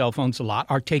use cell phones a lot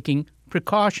are taking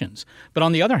precautions. But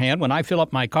on the other hand, when I fill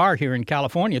up my car here in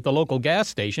California at the local gas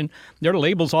station, there are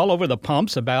labels all over the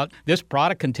pumps about this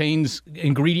product contains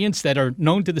ingredients that are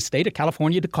known to the state of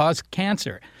California to cause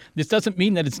cancer. This doesn't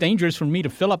mean that it's dangerous for me to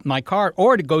fill up my car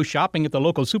or to go shopping at the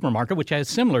local supermarket, which has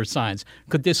similar signs.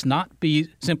 Could this not be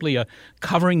simply a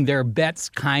covering their bets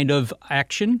kind of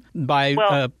action by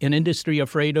an industry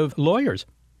afraid of lawyers?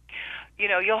 You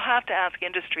know, you'll have to ask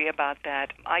industry about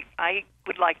that. I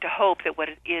would like to hope that what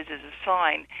it is a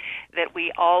sign that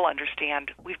we all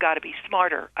understand we've got to be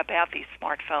smarter about these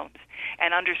smartphones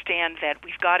and understand that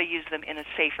we've got to use them in a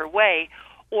safer way,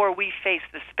 or we face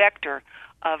the specter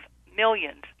of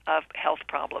millions of health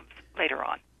problems later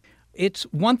on. It's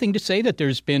one thing to say that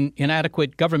there's been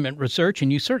inadequate government research,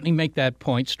 and you certainly make that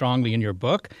point strongly in your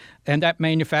book, and that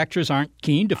manufacturers aren't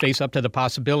keen to face up to the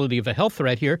possibility of a health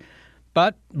threat here.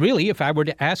 But really, if I were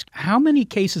to ask how many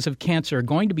cases of cancer are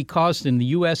going to be caused in the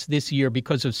U.S. this year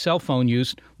because of cell phone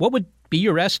use, what would be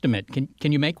your estimate?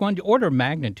 Can you make one? Order of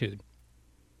magnitude.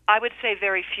 I would say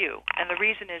very few, and the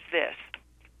reason is this.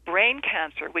 Brain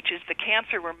cancer, which is the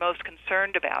cancer we're most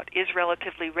concerned about, is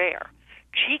relatively rare.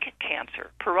 Cheek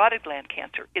cancer, parotid gland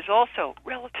cancer, is also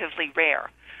relatively rare.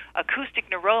 Acoustic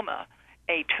neuroma,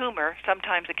 a tumor,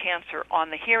 sometimes a cancer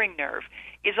on the hearing nerve,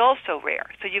 is also rare.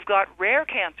 So you've got rare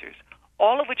cancers,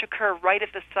 all of which occur right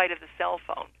at the site of the cell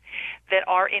phone, that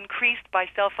are increased by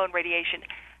cell phone radiation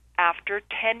after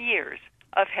 10 years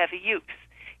of heavy use.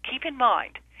 Keep in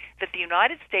mind that the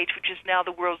United States, which is now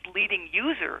the world's leading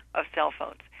user of cell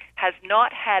phones, has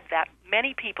not had that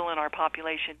many people in our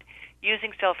population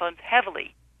using cell phones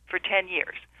heavily for 10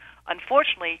 years.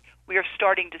 Unfortunately, we are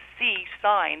starting to see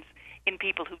signs in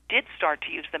people who did start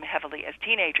to use them heavily as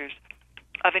teenagers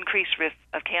of increased risk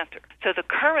of cancer. So the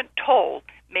current toll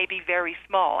may be very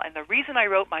small, and the reason I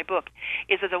wrote my book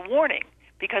is as a warning,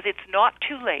 because it's not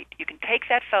too late. You can take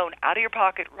that phone out of your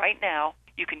pocket right now,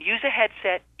 you can use a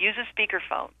headset, use a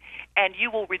speakerphone, and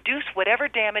you will reduce whatever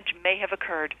damage may have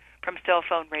occurred from cell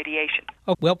phone radiation.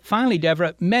 Oh, well, finally,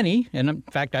 Deborah, many, and in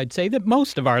fact I'd say that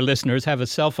most of our listeners have a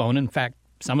cell phone. In fact,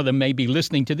 some of them may be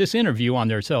listening to this interview on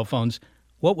their cell phones.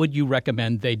 What would you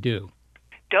recommend they do?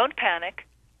 Don't panic.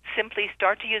 Simply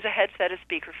start to use a headset, a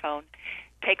speakerphone,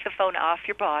 take the phone off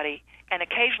your body, and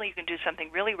occasionally you can do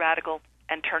something really radical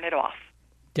and turn it off.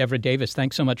 Deborah Davis,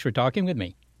 thanks so much for talking with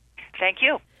me. Thank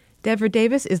you. Deborah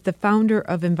Davis is the founder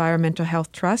of Environmental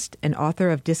Health Trust and author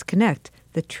of Disconnect,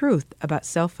 The Truth About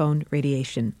Cell Phone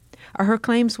Radiation. Are her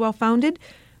claims well-founded?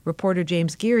 Reporter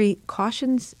James Geary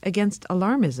cautions against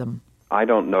alarmism. I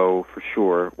don't know for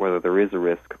sure whether there is a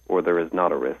risk or there is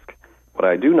not a risk. What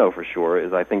I do know for sure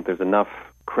is I think there's enough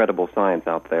credible science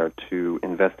out there to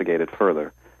investigate it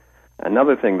further.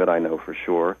 Another thing that I know for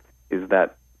sure is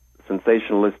that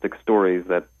sensationalistic stories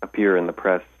that appear in the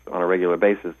press on a regular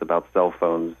basis about cell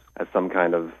phones as some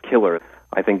kind of killer.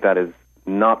 I think that is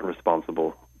not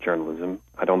responsible journalism.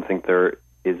 I don't think there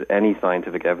is any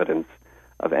scientific evidence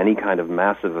of any kind of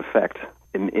massive effect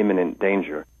in imminent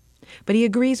danger. But he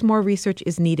agrees more research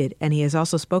is needed, and he has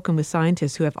also spoken with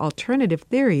scientists who have alternative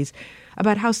theories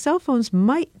about how cell phones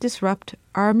might disrupt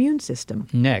our immune system.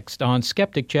 Next on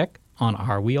Skeptic Check on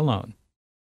Are We Alone?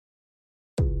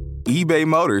 eBay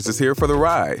Motors is here for the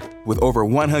ride. With over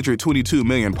 122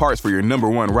 million parts for your number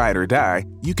one ride or die,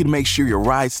 you can make sure your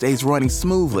ride stays running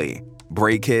smoothly.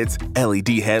 Brake kits, LED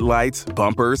headlights,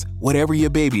 bumpers, whatever your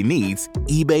baby needs,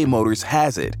 eBay Motors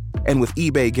has it. And with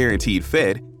eBay Guaranteed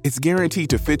Fit, it's guaranteed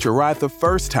to fit your ride the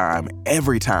first time,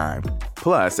 every time.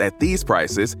 Plus, at these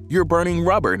prices, you're burning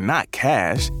rubber, not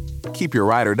cash. Keep your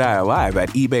ride or die alive at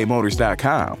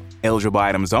ebaymotors.com. Eligible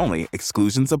items only.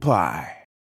 Exclusions apply.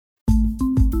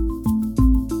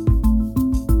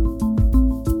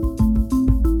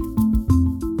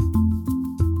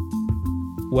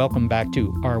 Welcome back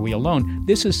to Are We Alone?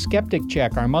 This is Skeptic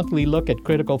Check, our monthly look at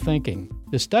critical thinking.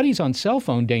 The studies on cell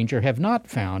phone danger have not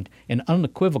found an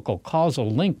unequivocal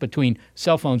causal link between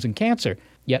cell phones and cancer.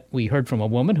 Yet we heard from a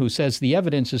woman who says the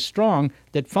evidence is strong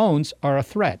that phones are a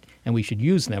threat and we should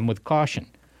use them with caution.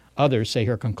 Others say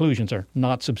her conclusions are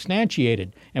not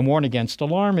substantiated and warn against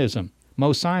alarmism.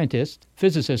 Most scientists,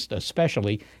 physicists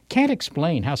especially, can't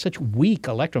explain how such weak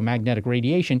electromagnetic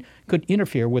radiation could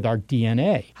interfere with our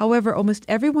DNA. However, almost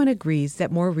everyone agrees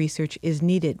that more research is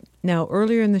needed. Now,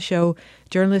 earlier in the show,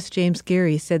 journalist James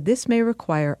Geary said this may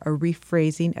require a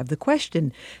rephrasing of the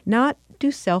question. Not,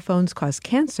 do cell phones cause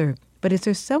cancer? But is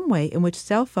there some way in which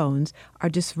cell phones are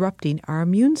disrupting our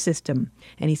immune system?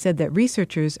 And he said that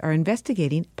researchers are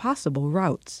investigating possible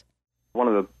routes. One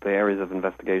of the areas of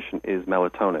investigation is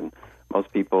melatonin.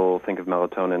 Most people think of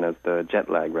melatonin as the jet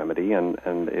lag remedy, and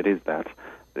it is that.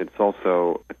 It's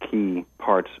also a key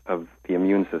part of the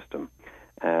immune system.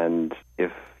 And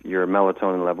if your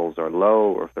melatonin levels are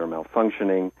low or if they're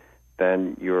malfunctioning,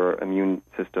 then your immune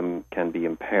system can be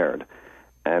impaired.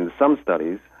 And some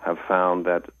studies have found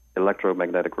that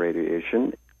electromagnetic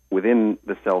radiation within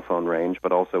the cell phone range,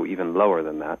 but also even lower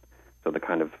than that, so the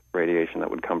kind of radiation that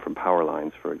would come from power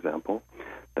lines, for example,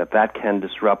 that can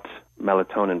disrupt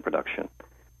melatonin production.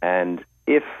 And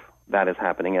if that is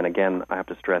happening, and again, I have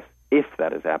to stress, if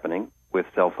that is happening with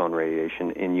cell phone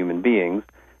radiation in human beings,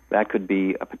 that could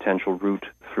be a potential route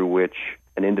through which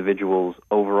an individual's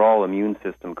overall immune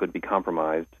system could be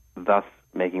compromised, thus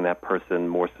making that person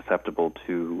more susceptible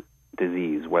to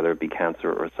disease, whether it be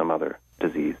cancer or some other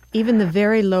disease. Even the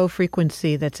very low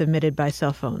frequency that's emitted by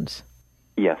cell phones?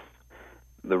 Yes.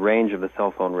 The range of the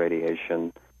cell phone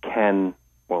radiation can,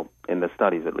 well, in the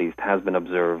studies at least, has been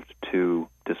observed to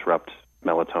disrupt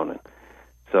melatonin.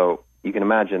 So you can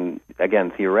imagine,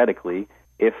 again, theoretically,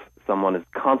 if someone is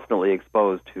constantly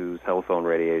exposed to cell phone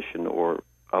radiation or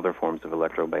other forms of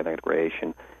electromagnetic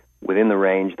radiation within the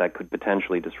range that could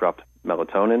potentially disrupt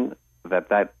melatonin,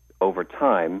 that over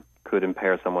time could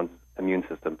impair someone's immune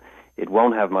system. It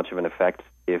won't have much of an effect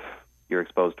if you're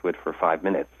exposed to it for 5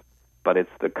 minutes, but it's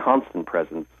the constant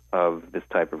presence of this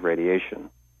type of radiation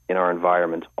in our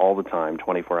environment all the time,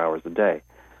 24 hours a day,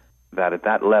 that at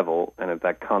that level and at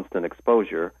that constant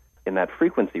exposure, in that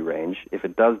frequency range, if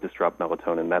it does disrupt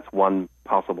melatonin, that's one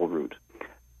possible route.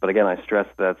 But again, I stress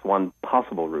that's one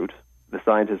possible route. The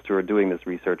scientists who are doing this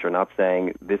research are not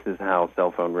saying this is how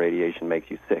cell phone radiation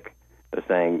makes you sick. They're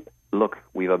saying, look,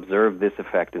 we've observed this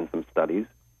effect in some studies.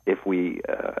 If we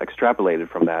extrapolated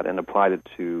from that and applied it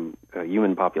to a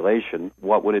human population,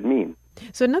 what would it mean?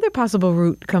 So another possible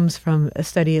route comes from a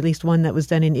study, at least one that was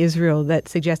done in Israel, that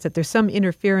suggests that there's some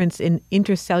interference in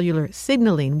intercellular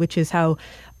signaling, which is how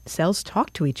cells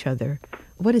talk to each other.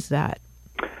 What is that?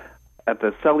 At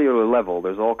the cellular level,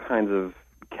 there's all kinds of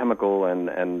chemical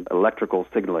and electrical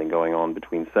signaling going on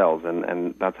between cells,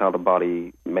 and that's how the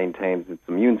body maintains its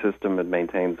immune system. It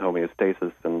maintains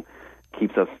homeostasis and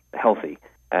keeps us healthy.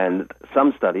 And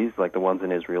some studies, like the ones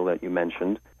in Israel that you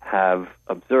mentioned, have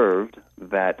observed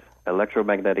that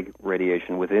electromagnetic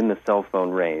radiation within the cell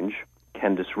phone range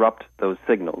can disrupt those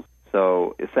signals.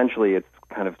 So essentially it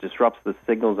kind of disrupts the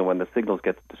signals, and when the signals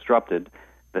get disrupted,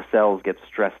 the cells get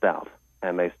stressed out,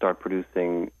 and they start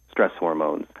producing stress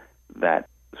hormones that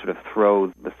sort of throw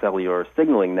the cellular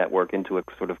signaling network into a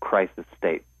sort of crisis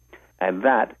state. And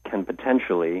that can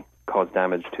potentially cause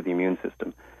damage to the immune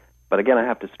system. But again, I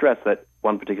have to stress that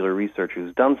one particular researcher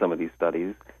who's done some of these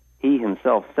studies, he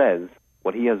himself says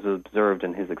what he has observed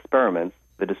in his experiments,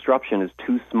 the disruption is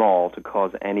too small to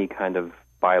cause any kind of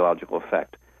biological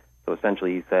effect. So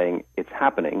essentially he's saying it's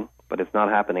happening, but it's not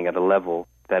happening at a level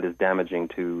that is damaging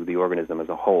to the organism as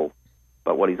a whole.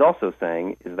 But what he's also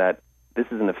saying is that this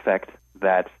is an effect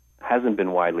that hasn't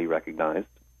been widely recognized.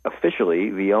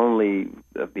 Officially,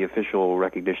 the official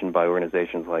recognition by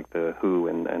organizations like the WHO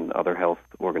and other health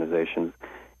organizations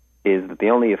is that the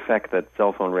only effect that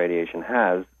cell phone radiation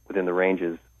has within the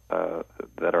ranges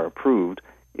that are approved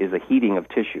is a heating of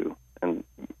tissue. And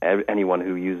anyone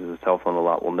who uses a cell phone a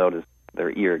lot will notice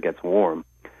their ear gets warm.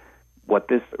 What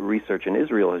this research in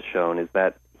Israel has shown is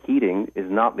that heating is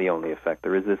not the only effect.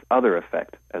 There is this other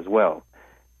effect as well.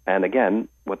 And again,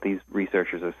 what these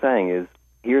researchers are saying is,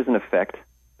 here's an effect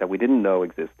that we didn't know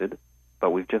existed, but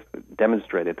we've just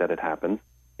demonstrated that it happens.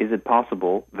 Is it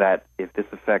possible that if this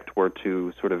effect were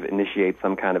to sort of initiate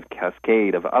some kind of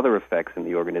cascade of other effects in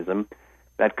the organism,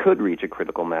 that could reach a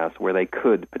critical mass where they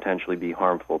could potentially be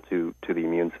harmful to the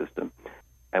immune system?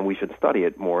 And we should study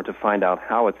it more to find out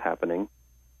how it's happening,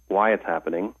 why it's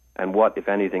happening, and what, if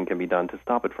anything, can be done to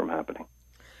stop it from happening.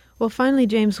 Well, finally,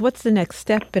 James, what's the next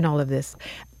step in all of this?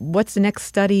 What's the next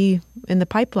study in the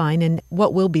pipeline, and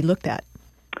what will be looked at?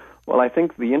 Well, I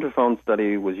think the Interphone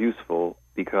study was useful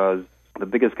because the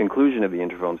biggest conclusion of the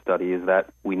Interphone study is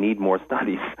that we need more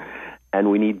studies, and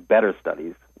we need better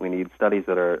studies. We need studies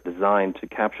that are designed to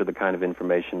capture the kind of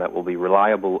information that will be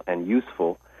reliable and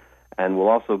useful, and will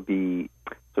also be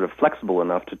sort of flexible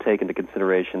enough to take into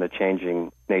consideration the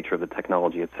changing nature of the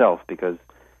technology itself, because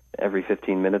every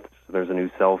 15 minutes there's a new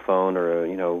cell phone or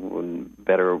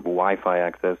better Wi-Fi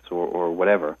access or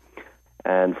whatever.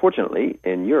 And fortunately,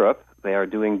 in Europe, they are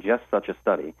doing just such a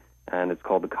study, and it's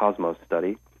called the Cosmos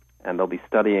study, and they'll be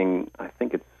studying, I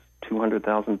think it's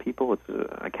 200,000 people.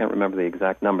 I can't remember the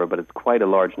exact number, but it's quite a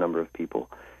large number of people.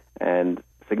 And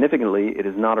significantly, it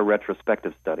is not a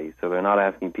retrospective study, so they're not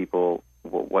asking people,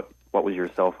 what was your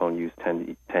cell phone use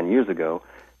 10 years ago?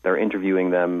 They're interviewing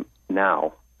them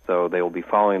now. So they will be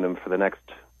following them for the next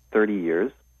 30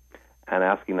 years and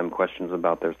asking them questions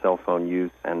about their cell phone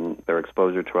use and their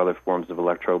exposure to other forms of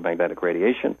electromagnetic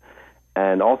radiation.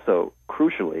 And also,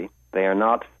 crucially, they are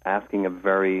not asking a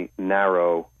very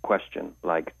narrow question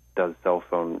like, does cell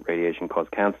phone radiation cause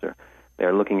cancer?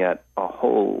 They're looking at a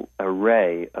whole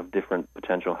array of different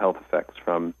potential health effects,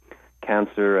 from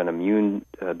cancer and immune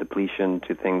depletion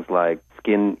to things like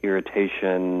skin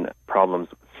irritation, problems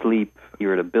with sleep,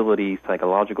 irritability,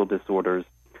 psychological disorders.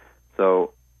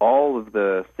 So all of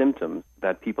the symptoms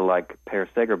that people like Per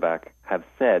Segerbach have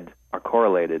said are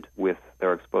correlated with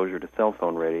their exposure to cell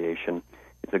phone radiation.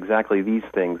 It's exactly these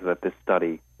things that this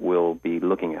study will be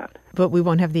looking at. But we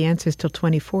won't have the answers till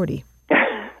 2040.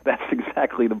 That's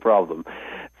exactly the problem.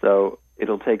 So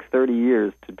it'll take 30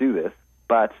 years to do this,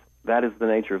 but that is the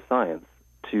nature of science.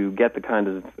 To get the kind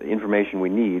of information we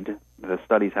need, the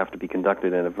studies have to be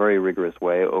conducted in a very rigorous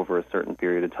way over a certain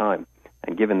period of time.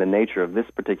 And given the nature of this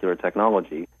particular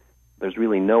technology, there's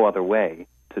really no other way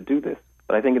to do this.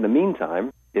 But I think in the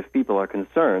meantime, if people are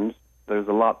concerned, there's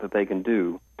a lot that they can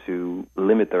do to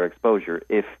limit their exposure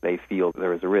if they feel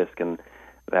there is a risk. And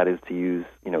that is to use,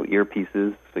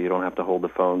 earpieces so you don't have to hold the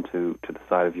phone to the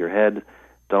side of your head.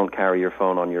 Don't carry your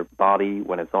phone on your body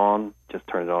when it's on. Just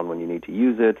turn it on when you need to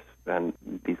use it. And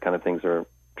these kind of things are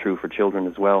true for children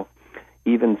as well.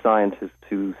 Even scientists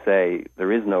who say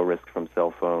there is no risk from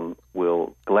cell phone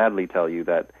will gladly tell you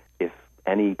that if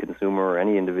any consumer or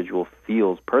any individual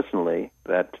feels personally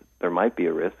that there might be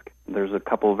a risk, there's a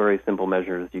couple of very simple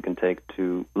measures you can take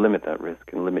to limit that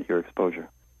risk and limit your exposure.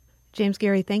 James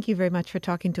Geary, thank you very much for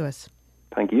talking to us.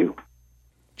 Thank you.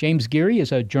 James Geary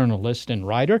is a journalist and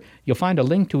writer. You'll find a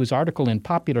link to his article in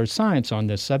Popular Science on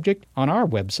this subject on our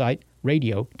website,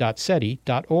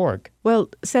 radio.seti.org. Well,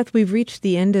 Seth, we've reached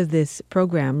the end of this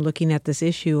program looking at this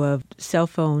issue of cell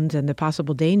phones and the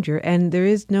possible danger, and there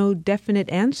is no definite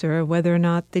answer of whether or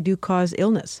not they do cause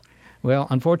illness. Well,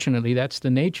 unfortunately, that's the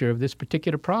nature of this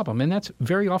particular problem, and that's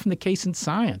very often the case in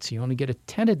science. You only get a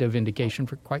tentative indication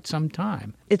for quite some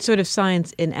time. It's sort of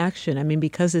science in action. I mean,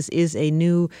 because this is a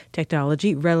new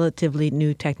technology, relatively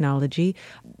new technology,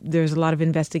 there's a lot of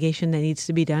investigation that needs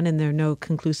to be done, and there are no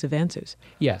conclusive answers.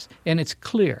 Yes, and it's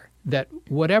clear that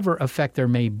whatever effect there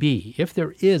may be, if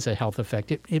there is a health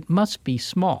effect, it must be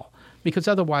small, because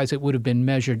otherwise it would have been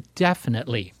measured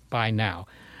definitely by now.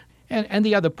 And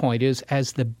the other point is,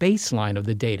 as the baseline of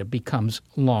the data becomes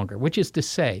longer, which is to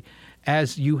say,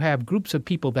 as you have groups of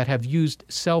people that have used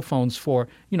cell phones for,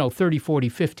 30, 40,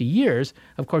 50 years,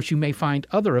 of course, you may find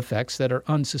other effects that are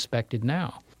unsuspected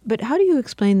now. But how do you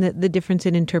explain the difference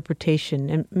in interpretation?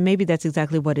 And maybe that's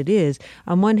exactly what it is.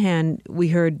 On one hand, we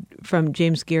heard from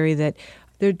James Geary that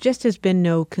there just has been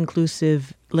no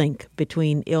conclusive link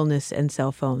between illness and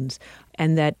cell phones.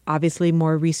 and that obviously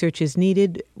more research is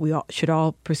needed. We should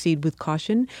all proceed with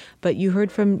caution. But you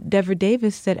heard from Deborah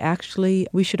Davis that actually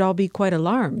we should all be quite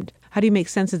alarmed. How do you make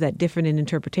sense of that different in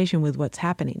interpretation with what's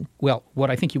happening? Well, what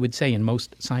I think you would say in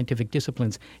most scientific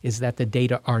disciplines is that the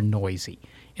data are noisy.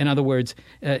 In other words,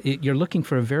 you're looking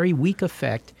for a very weak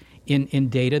effect in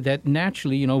data that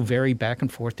naturally, vary back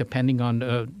and forth depending on,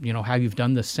 how you've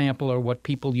done the sample or what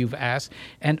people you've asked.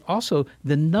 And also,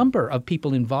 the number of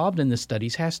people involved in the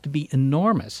studies has to be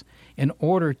enormous in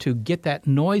order to get that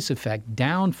noise effect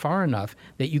down far enough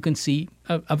that you can see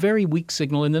a very weak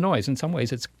signal in the noise. In some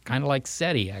ways, it's kind of like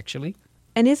SETI, actually.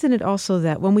 And isn't it also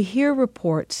that when we hear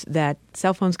reports that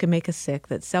cell phones can make us sick,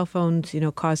 that cell phones,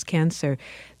 cause cancer,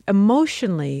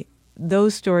 emotionally,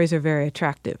 those stories are very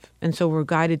attractive. And so we're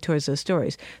guided towards those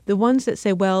stories. The ones that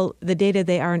say, well, the data,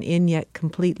 they aren't in yet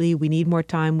completely, we need more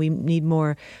time, we need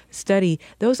more study,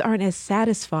 those aren't as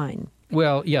satisfying.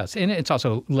 Well, yes, and it's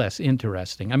also less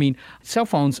interesting. I mean, cell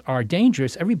phones are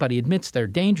dangerous. Everybody admits they're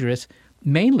dangerous,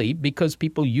 mainly because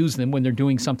people use them when they're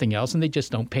doing something else and they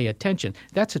just don't pay attention.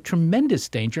 That's a tremendous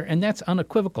danger, and that's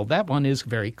unequivocal. That one is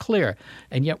very clear.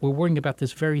 And yet we're worrying about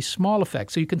this very small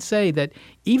effect. So you can say that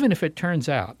even if it turns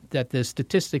out that the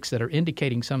statistics that are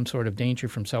indicating some sort of danger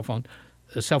from cell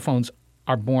phones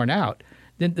are borne out,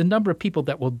 then the number of people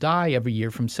that will die every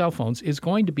year from cell phones is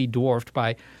going to be dwarfed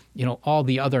by, all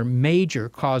the other major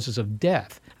causes of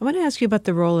death. I want to ask you about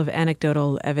the role of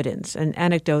anecdotal evidence. And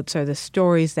anecdotes are the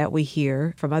stories that we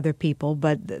hear from other people,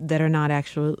 but that are not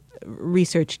actual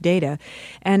research data.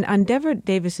 And on Deborah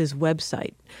Davis's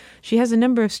website, she has a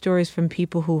number of stories from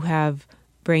people who have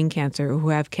brain cancer, who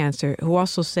have cancer, who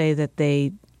also say that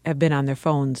they have been on their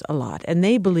phones a lot. And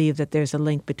they believe that there's a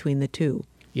link between the two.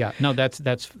 Yeah, no, that's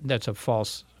a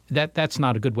false. That's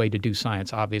not a good way to do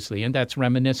science, obviously, and that's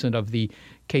reminiscent of the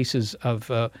cases of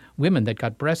women that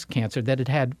got breast cancer that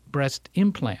had breast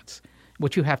implants.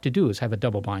 What you have to do is have a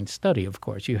double-blind study, of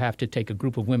course. You have to take a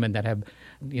group of women that have,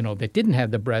 that didn't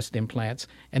have the breast implants,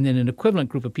 and then an equivalent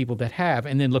group of people that have,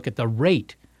 and then look at the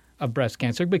rate of breast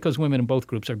cancer, because women in both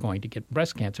groups are going to get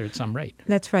breast cancer at some rate.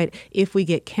 That's right. If we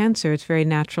get cancer, it's very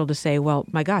natural to say, well,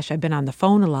 my gosh, I've been on the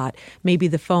phone a lot. Maybe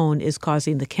the phone is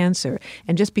causing the cancer.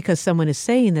 And just because someone is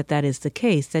saying that that is the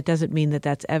case, that doesn't mean that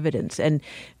that's evidence. And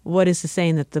what is the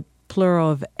saying that the plural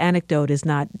of anecdote is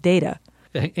not data?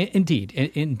 Indeed.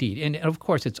 And of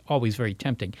course, it's always very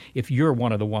tempting, if you're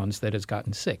one of the ones that has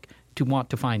gotten sick, to want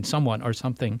to find someone or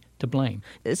something to blame.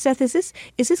 Seth, is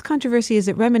this controversy, is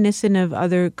it reminiscent of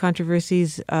other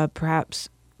controversies, perhaps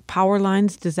power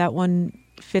lines? Does that one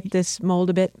fit this mold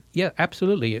a bit? Yeah,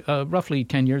 absolutely. Roughly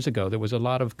 10 years ago, there was a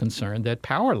lot of concern that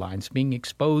power lines being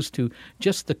exposed to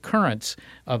just the currents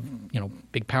of,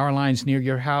 big power lines near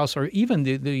your house, or even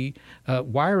the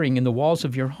wiring in the walls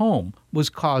of your home, was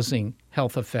causing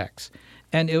health effects.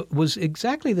 And it was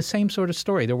exactly the same sort of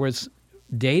story. There was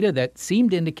data that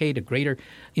seemed to indicate a greater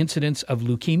incidence of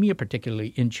leukemia,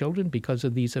 particularly in children, because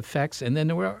of these effects. And then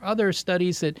there were other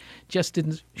studies that just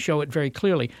didn't show it very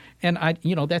clearly. And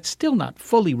that's still not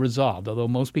fully resolved, although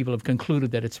most people have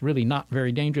concluded that it's really not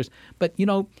very dangerous. But,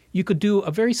 you could do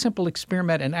a very simple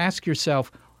experiment and ask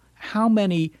yourself, how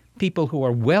many people who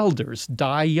are welders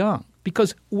die young?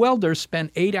 Because welders spend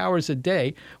 8 hours a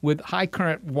day with high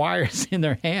current wires in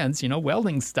their hands,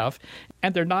 welding stuff,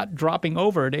 and they're not dropping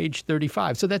over at age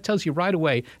 35. So that tells you right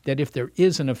away that if there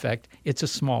is an effect, it's a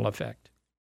small effect.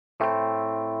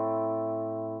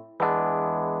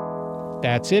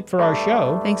 That's it for our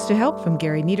show. Thanks to help from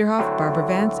Gary Niederhoff, Barbara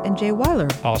Vance, and Jay Weiler.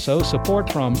 Also,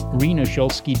 support from Rena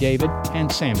Shulsky-David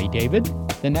and Sammy David,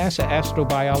 the NASA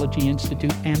Astrobiology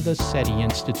Institute, and the SETI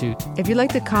Institute. If you'd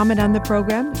like to comment on the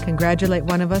program, congratulate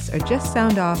one of us, or just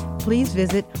sound off, please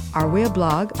visit our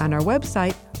blog on our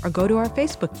website or go to our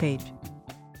Facebook page.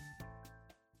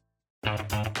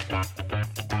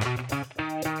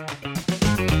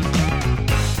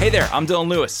 Hey there, I'm Dylan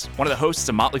Lewis, one of the hosts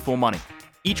of Motley Fool Money.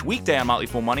 Each weekday on Motley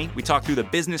Fool Money, we talk through the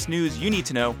business news you need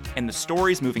to know and the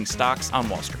stories moving stocks on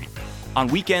Wall Street. On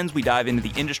weekends, we dive into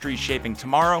the industries shaping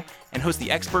tomorrow and host the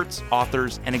experts,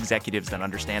 authors, and executives that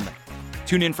understand them.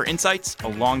 Tune in for insights, a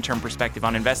long-term perspective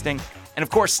on investing, and of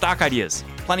course, stock ideas.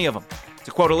 Plenty of them. To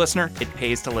quote a listener, it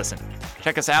pays to listen.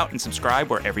 Check us out and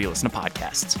subscribe wherever you listen to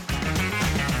podcasts.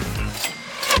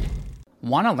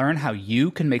 Want to learn how you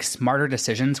can make smarter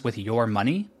decisions with your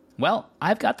money? Well,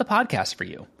 I've got the podcast for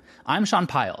you. I'm Sean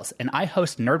Piles, and I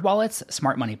host NerdWallet's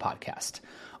Smart Money Podcast.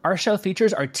 Our show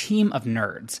features our team of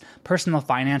nerds, personal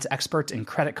finance experts in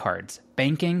credit cards,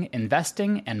 banking,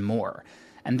 investing, and more.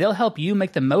 And they'll help you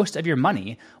make the most of your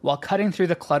money while cutting through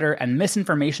the clutter and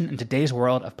misinformation in today's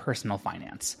world of personal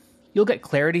finance. You'll get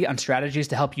clarity on strategies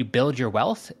to help you build your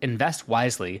wealth, invest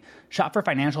wisely, shop for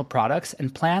financial products,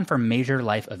 and plan for major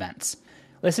life events.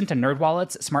 Listen to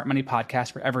NerdWallet's Smart Money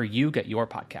Podcast wherever you get your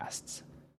podcasts.